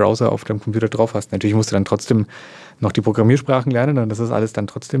deinem Browser auf deinem Computer drauf hast. Natürlich musst du dann trotzdem noch die Programmiersprachen lernen und das ist alles dann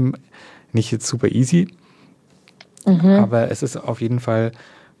trotzdem nicht jetzt super easy. Aber es ist auf jeden Fall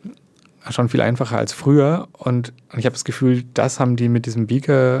schon viel einfacher als früher und ich habe das Gefühl, das haben die mit diesem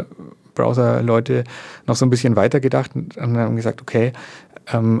Beaker-Browser-Leute noch so ein bisschen weitergedacht und haben gesagt, okay,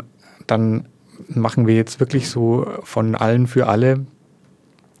 dann machen wir jetzt wirklich so von allen für alle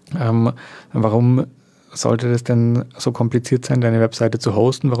Warum sollte das denn so kompliziert sein, deine Webseite zu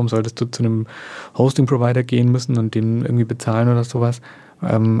hosten? Warum solltest du zu einem Hosting-Provider gehen müssen und den irgendwie bezahlen oder sowas?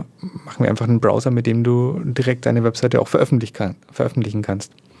 Machen wir einfach einen Browser, mit dem du direkt deine Webseite auch veröffentlichen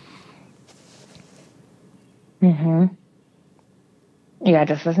kannst. Mhm. Ja,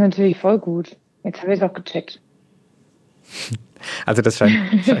 das ist natürlich voll gut. Jetzt habe ich es auch gecheckt. Also das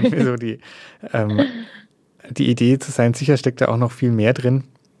scheint mir so die Idee zu sein. Sicher steckt da auch noch viel mehr drin.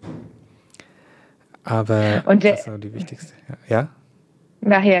 Aber Und das ist so die wichtigste. Ja?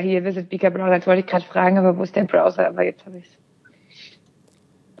 Nachher hier Visit Beaker Browser, das wollte ich gerade fragen, aber wo ist der Browser? Aber jetzt habe ich es.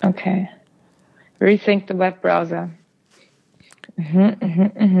 Okay. Rethink the Web Browser.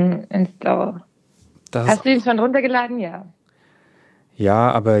 Install. Hast du ihn schon runtergeladen? Ja.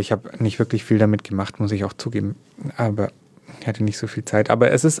 Ja, aber ich habe nicht wirklich viel damit gemacht, muss ich auch zugeben. Aber ich hatte nicht so viel Zeit.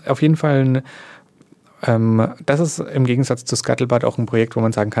 Aber es ist auf jeden Fall das ist im Gegensatz zu Scuttlebutt auch ein Projekt, wo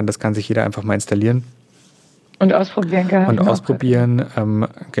man sagen kann, das kann sich jeder einfach mal installieren. Und ausprobieren kann. Und ausprobieren,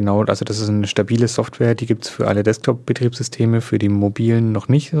 genau, also das ist eine stabile Software, die gibt es für alle Desktop-Betriebssysteme, für die mobilen noch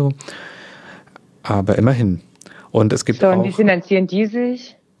nicht so, aber immerhin. Und es gibt auch... Und wie finanzieren die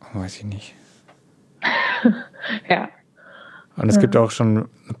sich? Weiß ich nicht. Ja. Und es gibt auch schon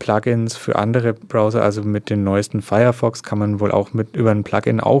Plugins für andere Browser, also mit den neuesten Firefox kann man wohl auch über ein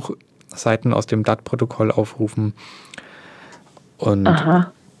Plugin auch Seiten aus dem DAT-Protokoll aufrufen. Und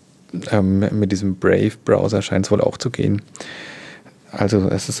mit diesem Brave-Browser scheint es wohl auch zu gehen. Also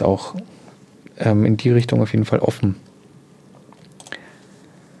es ist auch in die Richtung auf jeden Fall offen.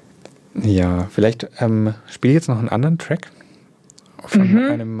 Ja, vielleicht spiele ich jetzt noch einen anderen Track von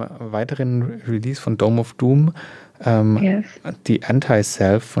einem weiteren Release von Dome of Doom, The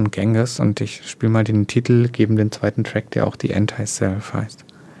Anti-Self von Genghis, und ich spiele mal den Titel, geben den zweiten Track, der auch The Anti-Self heißt.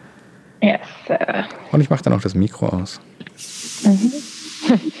 Yes. Und ich mache dann auch das Mikro aus.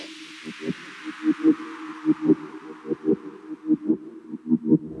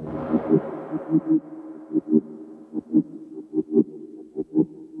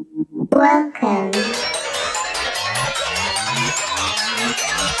 Welcome.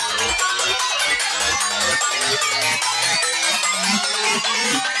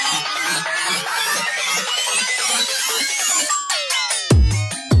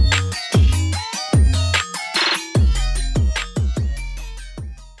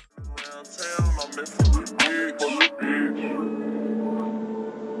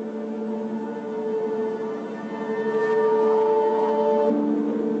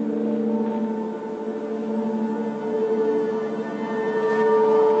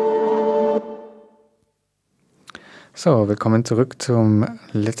 So, willkommen zurück zur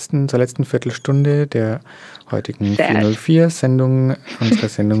letzten Viertelstunde der heutigen 404-Sendung, unserer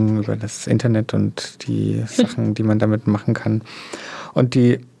Sendung über das Internet und die Sachen, die man damit machen kann. Und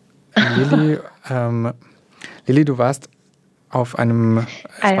die Lilly, du warst auf einem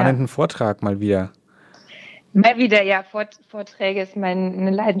spannenden Vortrag mal wieder. Mal wieder, ja, Vorträge ist meine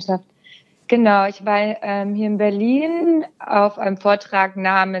Leidenschaft. Genau, ich war hier in Berlin auf einem Vortrag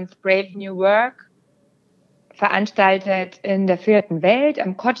namens Brave New Work, veranstaltet in der vierten Welt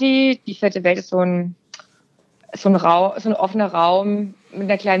am Kotti. Die vierte Welt ist so ein offener Raum mit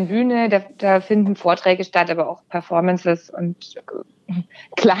einer kleinen Bühne. Da finden Vorträge statt, aber auch Performances und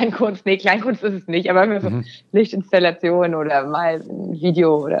Kleinkunst. Nee, Kleinkunst ist es nicht, aber so Lichtinstallation oder mal ein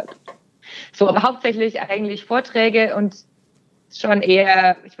Video oder so. Aber hauptsächlich eigentlich Vorträge und schon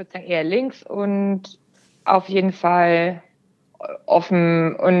eher, ich würde sagen, eher links und auf jeden Fall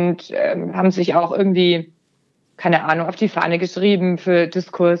offen und haben sich auch irgendwie, keine Ahnung, auf die Fahne geschrieben, für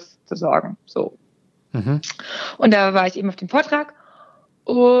Diskurs zu sorgen. So. Und da war ich eben auf dem Vortrag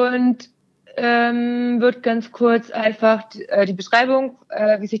und wird ganz kurz einfach die Beschreibung,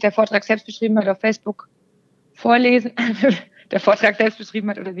 wie sich der Vortrag selbst beschrieben hat, auf Facebook vorlesen. Der Vortrag selbst beschrieben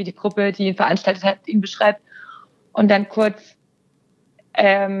hat oder wie die Gruppe, die ihn veranstaltet hat, ihn beschreibt. Und dann kurz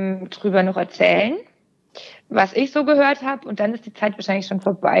drüber noch erzählen, was ich so gehört habe. Und dann ist die Zeit wahrscheinlich schon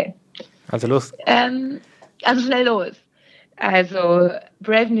vorbei. Also los. Also schnell los. Also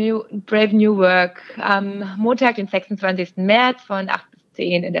Brave New Work am Montag, den 26. März von 8 bis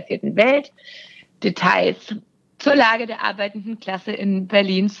 10 in der vierten Welt. Details zur Lage der arbeitenden Klasse in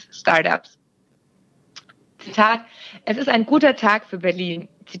Berlins Startups. Zitat: Es ist ein guter Tag für Berlin.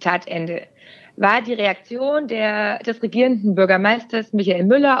 Zitat Ende. War die Reaktion des regierenden Bürgermeisters Michael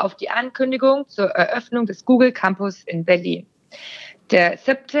Müller auf die Ankündigung zur Eröffnung des Google Campus in Berlin. Der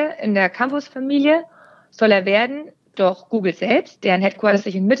 7. in der Campusfamilie soll er werden, doch Google selbst, deren Headquarter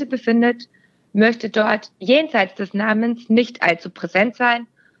sich in Mitte befindet, möchte dort jenseits des Namens nicht allzu präsent sein,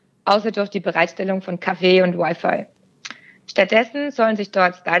 außer durch die Bereitstellung von Kaffee und Wi-Fi. Stattdessen sollen sich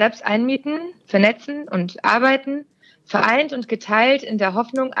dort Startups einmieten, vernetzen und arbeiten, vereint und geteilt in der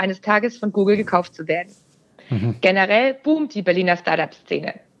Hoffnung, eines Tages von Google gekauft zu werden. Generell boomt die Berliner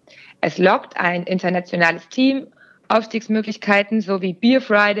Startup-Szene. Es lockt ein internationales Team, Aufstiegsmöglichkeiten sowie Beer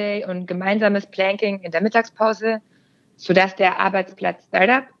Friday und gemeinsames Planking in der Mittagspause, sodass der Arbeitsplatz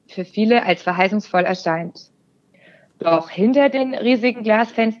Startup für viele als verheißungsvoll erscheint. Doch hinter den riesigen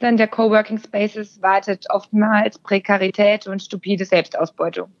Glasfenstern der Coworking Spaces wartet oftmals Prekarität und stupide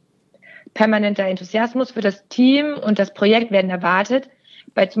Selbstausbeutung. Permanenter Enthusiasmus für das Team und das Projekt werden erwartet,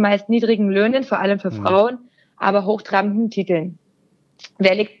 bei zumeist niedrigen Löhnen, vor allem für Frauen, aber hochtrabenden Titeln.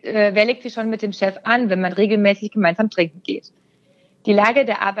 Wer legt sich schon mit dem Chef an, wenn man regelmäßig gemeinsam trinken geht? Die Lage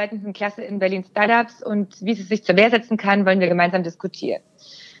der arbeitenden Klasse in Berlin Startups und wie sie sich zur Wehr setzen kann, wollen wir gemeinsam diskutieren.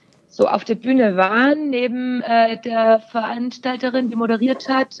 So, auf der Bühne waren neben der Veranstalterin, die moderiert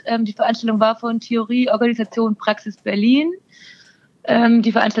hat, die Veranstaltung war von Theorie, Organisation, Praxis Berlin.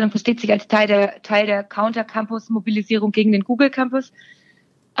 Die Veranstaltung versteht sich als Teil der Counter-Campus-Mobilisierung gegen den Google-Campus.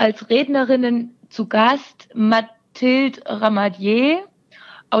 Als Rednerinnen zu Gast Mathilde Ramadier,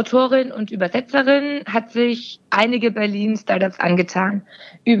 Autorin und Übersetzerin, hat sich einige Berlin-Startups angetan.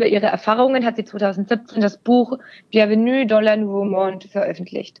 Über ihre Erfahrungen hat sie 2017 das Buch Bienvenue dans le Nouveau Monde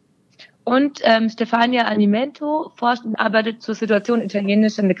veröffentlicht. Und Stefania Alimento forscht und arbeitet zur Situation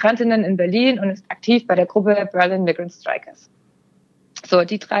italienischer Migrantinnen in Berlin und ist aktiv bei der Gruppe Berlin Migrant Strikers. So,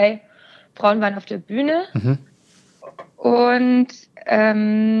 die 3 Frauen waren auf der Bühne. Und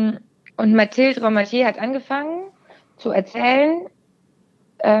Mathilde Ramadier hat angefangen zu erzählen.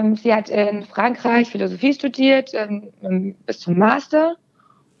 Sie hat in Frankreich Philosophie studiert, bis zum Master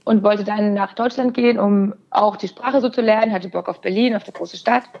und wollte dann nach Deutschland gehen, um auch die Sprache so zu lernen, hatte Bock auf Berlin, auf die große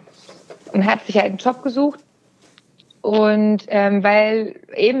Stadt und hat sich halt einen Job gesucht. Und weil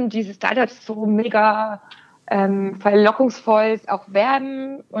eben diese Startups so mega verlockungsvoll auch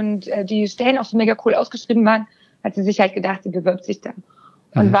werben und die Stellen auch so mega cool ausgeschrieben waren, hat sie sich halt gedacht, sie bewirbt sich dann.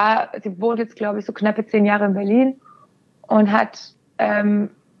 Und sie wohnt jetzt, glaube ich, so knappe 10 Jahre in Berlin und hat,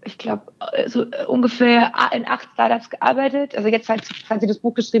 ich glaube, so ungefähr in 8 Startups gearbeitet. Also jetzt, als sie das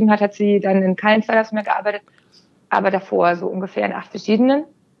Buch geschrieben hat sie dann in keinen Startups mehr gearbeitet, aber davor so ungefähr in 8 verschiedenen.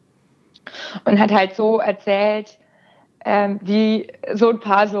 Und hat halt so erzählt, wie so ein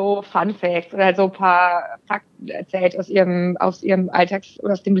paar so Fun Facts oder halt so ein paar Fakten erzählt aus ihrem Alltags-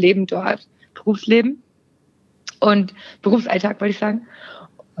 oder aus dem Leben dort, Berufsleben und Berufsalltag, wollte ich sagen.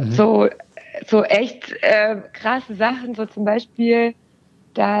 So echt krasse Sachen, so zum Beispiel,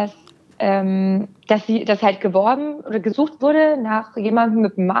 dass halt geworben oder gesucht wurde nach jemandem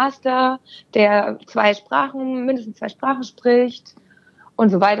mit einem Master, der mindestens 2 Sprachen spricht und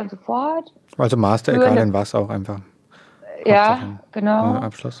so weiter und so fort. Also Master, egal in was auch einfach. Ja, genau.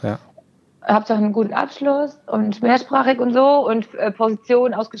 Abschluss, ja. Hauptsache einen guten Abschluss und mehrsprachig und so und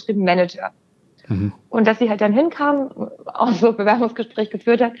Position ausgeschrieben Manager. Und dass sie halt dann hinkam, auch so ein Bewerbungsgespräch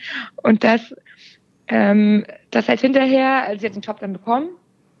geführt hat und dass halt hinterher, als sie hat den Job dann bekommen,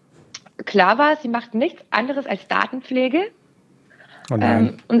 klar war, sie macht nichts anderes als Datenpflege. Oh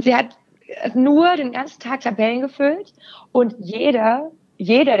nein. Und sie hat nur den ganzen Tag Tabellen gefüllt und jeder,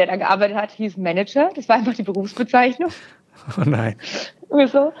 der da gearbeitet hat, hieß Manager. Das war einfach die Berufsbezeichnung. Oh nein.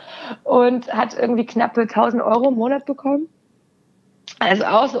 So. Und hat irgendwie knappe 1.000 Euro im Monat bekommen. Also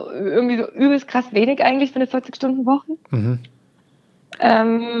auch so irgendwie so übelst krass wenig eigentlich für eine 40-Stunden-Woche.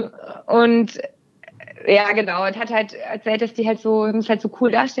 Und ja, genau. Und hat halt erzählt, dass die halt so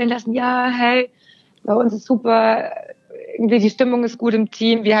cool darstellen lassen. Ja, hey, bei uns ist super, irgendwie die Stimmung ist gut im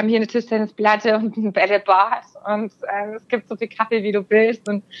Team. Wir haben hier eine Tischtennisplatte und ein Bällebad und es gibt so viel Kaffee, wie du willst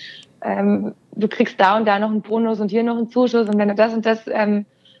und du kriegst da und da noch einen Bonus und hier noch einen Zuschuss und wenn du das und das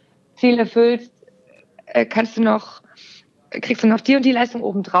Ziel erfüllst, kriegst du noch die und die Leistung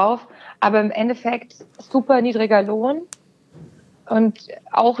obendrauf. Aber im Endeffekt super niedriger Lohn und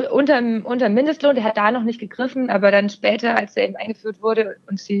auch unter Mindestlohn, der hat da noch nicht gegriffen, aber dann später, als der eben eingeführt wurde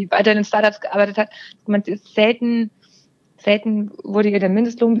und sie weiter in den Startups gearbeitet hat, man ist selten wurde ihr der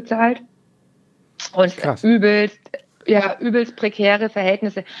Mindestlohn bezahlt. Und krass. übelst prekäre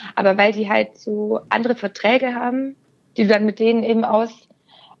Verhältnisse. Aber weil die halt so andere Verträge haben, die du dann mit denen eben also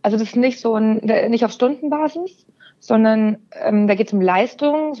das ist nicht nicht auf Stundenbasis, sondern da geht es um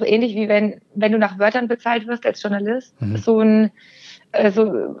Leistung, so ähnlich wie wenn du nach Wörtern bezahlt wirst als Journalist, so eine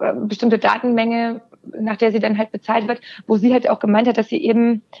bestimmte Datenmenge, nach der sie dann halt bezahlt wird, wo sie halt auch gemeint hat, dass sie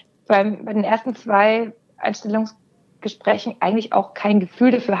eben bei den ersten 2 Einstellungsgesprächen eigentlich auch kein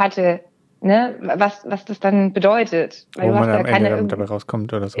Gefühl dafür hatte, ne, was das dann bedeutet. Weil wo du man hast am ja Ende dabei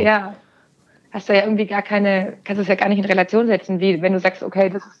rauskommt oder so. Ja, hast du ja irgendwie kannst du es ja gar nicht in Relation setzen, wie wenn du sagst, okay,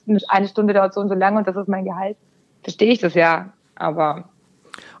 das ist eine Stunde dauert so und so lange und das ist mein Gehalt. verstehe ich das ja. Aber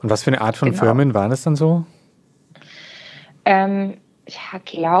Und was für eine Art von Firmen waren das dann so? Ich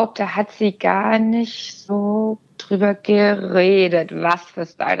glaube, da hat sie gar nicht so drüber geredet, was für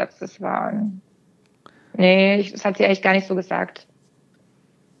Startups das waren. Nee, das hat sie eigentlich gar nicht so gesagt.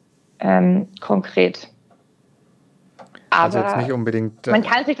 Konkret. Aber Also jetzt nicht unbedingt. Man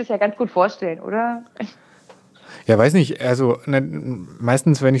kann sich das ja ganz gut vorstellen, oder? Ja, weiß nicht. Also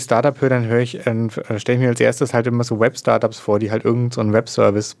meistens, wenn ich Startup höre, dann stelle ich mir als erstes halt immer so Web-Startups vor, die halt irgend so einen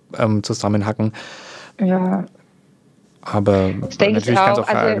Webservice zusammenhacken. Ja. Aber natürlich kann es auch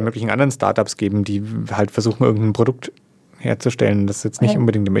alle möglichen anderen Startups geben, die halt versuchen, irgendein Produkt herzustellen, das jetzt nicht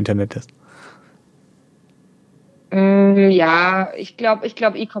unbedingt im Internet ist. Ja, ich glaube,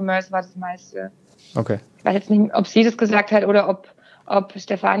 E-Commerce war das meiste. Okay. Ich weiß jetzt nicht, ob sie das gesagt hat oder ob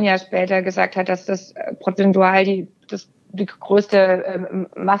Stefania später gesagt hat, dass das prozentual die größte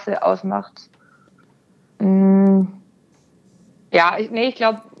Masse ausmacht. Ja, ich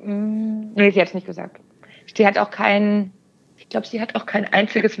glaube, nee, sie hat es nicht gesagt. Sie hat auch kein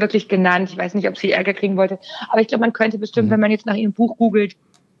einziges wirklich genannt. Ich weiß nicht, ob sie Ärger kriegen wollte. Aber ich glaube, man könnte bestimmt, wenn man jetzt nach ihrem Buch googelt,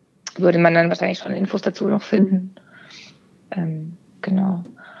 würde man dann wahrscheinlich schon Infos dazu noch finden. Genau.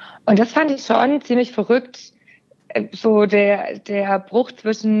 Und das fand ich schon ziemlich verrückt. So der Bruch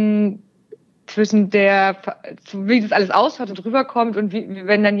zwischen wie das alles ausschaut und rüberkommt und wie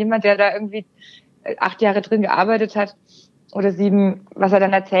wenn dann jemand, der da irgendwie 8 Jahre drin gearbeitet hat oder 7, was er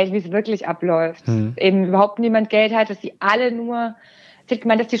dann erzählt, wie es wirklich abläuft. Eben überhaupt niemand Geld hat, dass sie alle nur, sie hat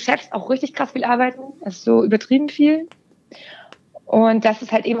gemeint, dass die Chefs auch richtig krass viel arbeiten, das ist so übertrieben viel. Und dass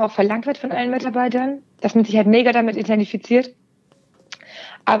es halt eben auch verlangt wird von allen Mitarbeitern, dass man sich halt mega damit identifiziert.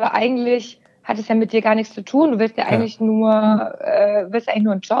 Aber eigentlich hat es ja mit dir gar nichts zu tun. Du willst ja eigentlich nur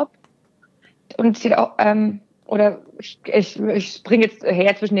einen Job. Und sie hat auch, oder ich springe jetzt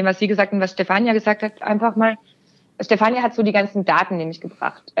her zwischen dem, was sie gesagt hat und was Stefania gesagt hat, einfach mal. Stefania hat so die ganzen Daten nämlich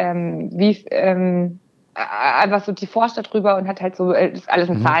gebracht. Einfach so, die forscht darüber und hat halt so das alles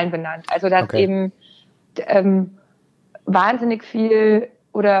in Zahlen benannt. Also dass eben wahnsinnig viel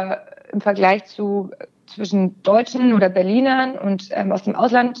oder im Vergleich zwischen Deutschen oder Berlinern und aus dem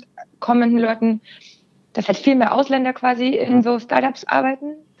Ausland kommenden Leuten, dass halt viel mehr Ausländer quasi in so Startups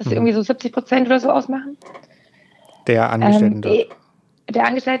arbeiten, dass sie irgendwie so 70% oder so ausmachen. Der Angestellten dort. Der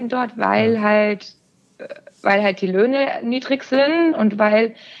Angestellten dort, weil halt die Löhne niedrig sind und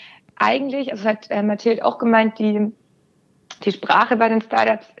weil eigentlich, also hat Mathilde auch gemeint, die Sprache bei den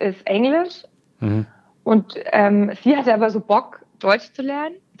Startups ist Englisch. Und sie hatte aber so Bock, Deutsch zu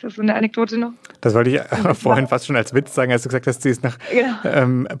lernen. Das ist so eine Anekdote noch. Das wollte ich vorhin fast schon als Witz sagen, als du gesagt hast, sie ist nach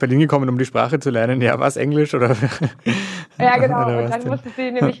Berlin gekommen, um die Sprache zu lernen. Ja, war es Englisch oder? Ja, genau. Und dann musste sie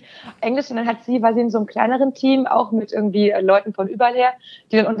nämlich Englisch und dann war sie in so einem kleineren Team, auch mit irgendwie Leuten von überall her,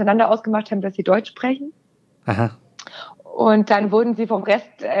 die dann untereinander ausgemacht haben, dass sie Deutsch sprechen. Aha. Und dann wurden sie vom Rest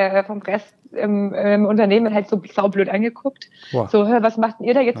im Unternehmen halt so saublöd angeguckt. Wow. So, was macht denn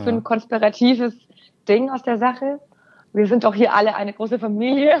ihr da jetzt für ein konspiratives Ding aus der Sache? Wir sind doch hier alle eine große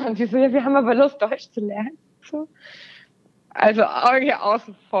Familie und wir haben aber Lust, Deutsch zu lernen. So. Also irgendwie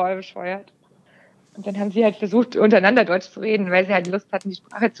außen voll bescheuert. Und dann haben sie halt versucht, untereinander Deutsch zu reden, weil sie halt Lust hatten, die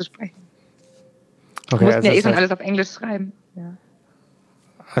Sprache zu sprechen. Okay, mussten ja schon alles auf Englisch schreiben. Ja.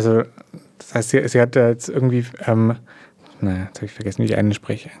 Also, das heißt, sie hat jetzt irgendwie, jetzt habe ich vergessen,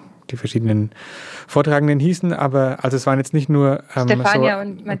 wie die verschiedenen Vortragenden hießen, aber also es waren jetzt nicht nur Stefania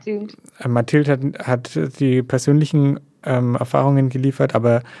und Mathilde. Mathilde hat die persönlichen Erfahrungen geliefert,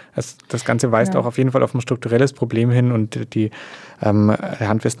 aber das Ganze weist auch auf jeden Fall auf ein strukturelles Problem hin und die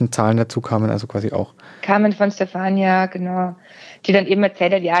handfesten Zahlen dazu kamen, also quasi auch. Kamen von Stefania, genau, die dann eben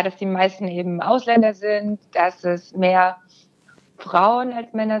erzählt hat, ja, dass die meisten eben Ausländer sind, dass es mehr Frauen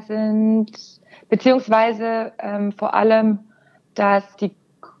als Männer sind, beziehungsweise vor allem, dass die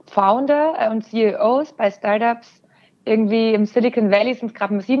Founder und CEOs bei Startups irgendwie im Silicon Valley sind es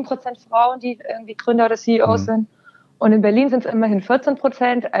gerade mal 7% Frauen, die irgendwie Gründer oder CEOs sind. Und in Berlin sind es immerhin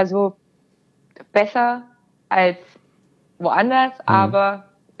 14%, also besser als woanders, aber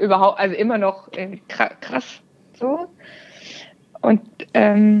überhaupt, also immer noch krass so. Und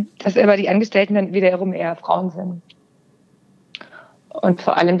dass aber die Angestellten dann wiederum eher Frauen sind. Und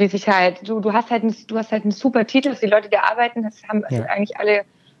vor allem, die sich halt, du hast halt einen super Titel, die Leute, die arbeiten, sind eigentlich alle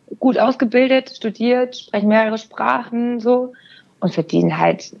gut ausgebildet, studiert, sprechen mehrere Sprachen so und verdienen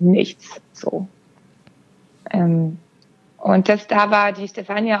halt nichts so. Und da war die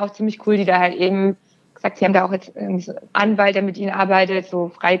Stefania auch ziemlich cool, die da halt eben gesagt, sie haben da auch jetzt irgendwie so einen Anwalt, der mit ihnen arbeitet, so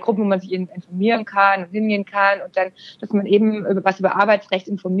freie Gruppen, wo man sich eben informieren kann und hingehen kann und dann, dass man eben über Arbeitsrecht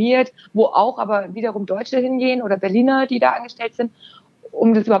informiert, wo auch aber wiederum Deutsche hingehen oder Berliner, die da angestellt sind,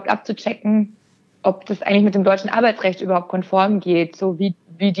 um das überhaupt abzuchecken. ob das eigentlich mit dem deutschen Arbeitsrecht überhaupt konform geht, so wie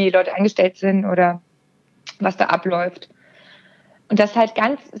die Leute eingestellt sind oder was da abläuft. Und das halt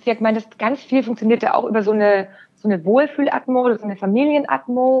sie hat gemeint, das ganz viel funktioniert ja auch über so eine Wohlfühlatmo oder so eine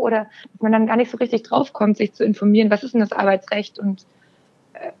Familienatmo oder dass man dann gar nicht so richtig draufkommt, sich zu informieren, was ist denn das Arbeitsrecht und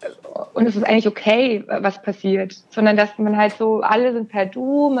es ist eigentlich okay, was passiert, sondern dass man halt so, alle sind per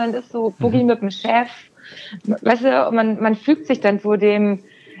Du, man ist so Boogie mit dem Chef, weißt du, und man fügt sich dann so dem,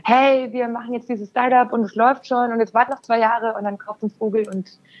 hey, wir machen jetzt dieses Startup und es läuft schon und jetzt warten noch 2 Jahre und dann kauft uns Google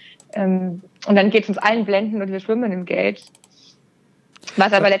und dann geht es uns allen blenden und wir schwimmen im Geld.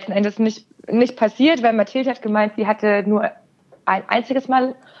 Was aber letzten Endes nicht passiert, weil Mathilde hat gemeint, sie hatte nur ein einziges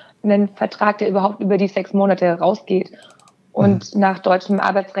Mal einen Vertrag, der überhaupt über die 6 Monate rausgeht. Und nach deutschem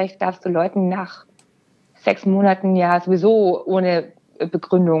Arbeitsrecht darfst du Leuten nach 6 Monaten ja sowieso ohne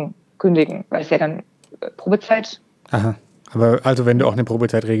Begründung kündigen, weil es ja dann Probezeit. Aha. Aber also wenn du auch eine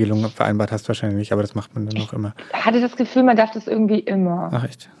Probezeitregelung vereinbart hast, wahrscheinlich, aber das macht man dann noch immer. Ich hatte das Gefühl, man darf das irgendwie immer. Ach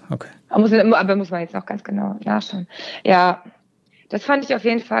echt? Okay. Aber muss man jetzt noch ganz genau nachschauen. Ja, das fand ich auf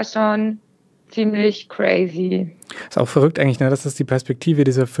jeden Fall schon ziemlich crazy. Ist auch verrückt eigentlich, ne, dass das die Perspektive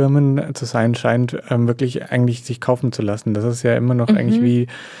dieser Firmen zu sein scheint, wirklich eigentlich sich kaufen zu lassen. Das ist ja immer noch eigentlich wie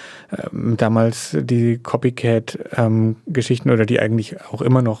damals die Copycat-Geschichten oder die eigentlich auch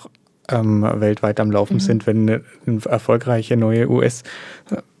immer noch weltweit am Laufen sind, wenn eine erfolgreiche neue US-Firma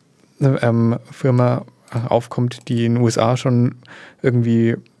aufkommt, die in den USA schon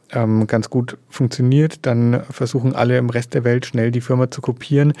irgendwie ganz gut funktioniert, dann versuchen alle im Rest der Welt schnell die Firma zu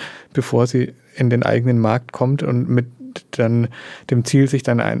kopieren, bevor sie in den eigenen Markt kommt und mit dann dem Ziel, sich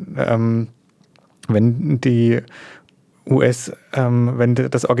dann wenn die wenn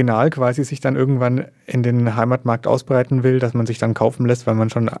das Original quasi sich dann irgendwann in den Heimatmarkt ausbreiten will, dass man sich dann kaufen lässt, weil man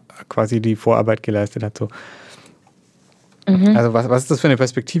schon quasi die Vorarbeit geleistet hat. So. Also was ist das für eine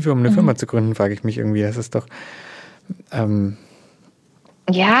Perspektive, um eine Firma zu gründen, frage ich mich irgendwie. Das ist doch...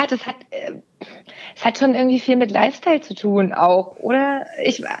 Ja, es hat schon irgendwie viel mit Lifestyle zu tun auch, oder?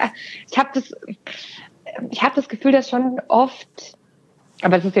 Ich habe das Gefühl, dass schon oft,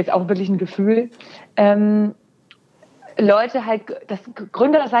 aber es ist jetzt auch wirklich ein Gefühl, Leute halt, das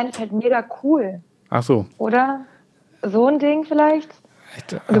Gründer sein ist halt mega cool. Ach so. Oder? So ein Ding vielleicht?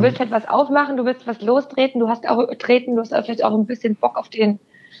 Echt, und du willst halt was aufmachen, du willst was lostreten, du hast vielleicht auch ein bisschen Bock auf den,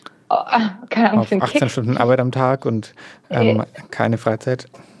 keine Ahnung, auf 18 Kick. Stunden Arbeit am Tag und keine Freizeit.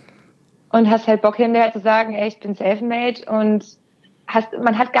 Und hast halt Bock hinterher zu sagen, ey, ich bin self-made und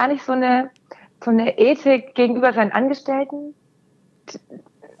man hat gar nicht so eine Ethik gegenüber seinen Angestellten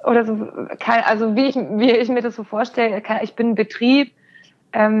oder so, also wie ich mir das so vorstelle, ich bin ein Betrieb,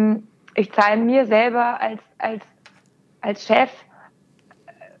 ich zahle mir selber als Chef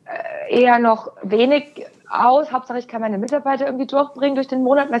eher noch wenig aus, Hauptsache ich kann meine Mitarbeiter irgendwie durchbringen durch den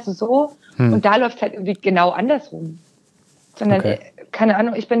Monat, weißt du, so. Und da läuft es halt irgendwie genau andersrum. Sondern, keine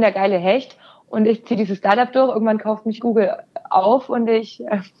Ahnung, ich bin der geile Hecht und ich ziehe dieses Startup durch, irgendwann kauft mich Google auf und ich,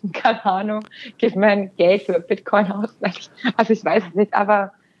 keine Ahnung, gebe mein Geld für Bitcoin aus. Also ich weiß es nicht,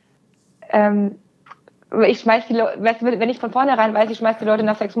 aber ich schmeiß die Leute, weißt du, wenn ich von vornherein weiß, ich schmeiß die Leute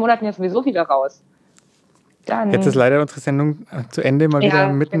nach 6 Monaten ja sowieso wieder raus. Dann jetzt ist leider unsere Sendung zu Ende, mal wieder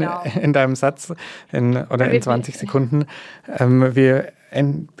mitten in deinem Satz in 20 Sekunden. Wir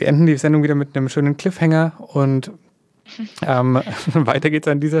beenden die Sendung wieder mit einem schönen Cliffhanger und weiter geht's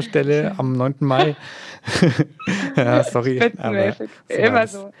an dieser Stelle am 9. Mai. Ja, sorry. Spitzenmäßig. Immer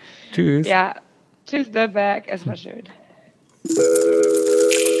so. Tschüss. Ja, tschüss, Nürnberg. Es war schön.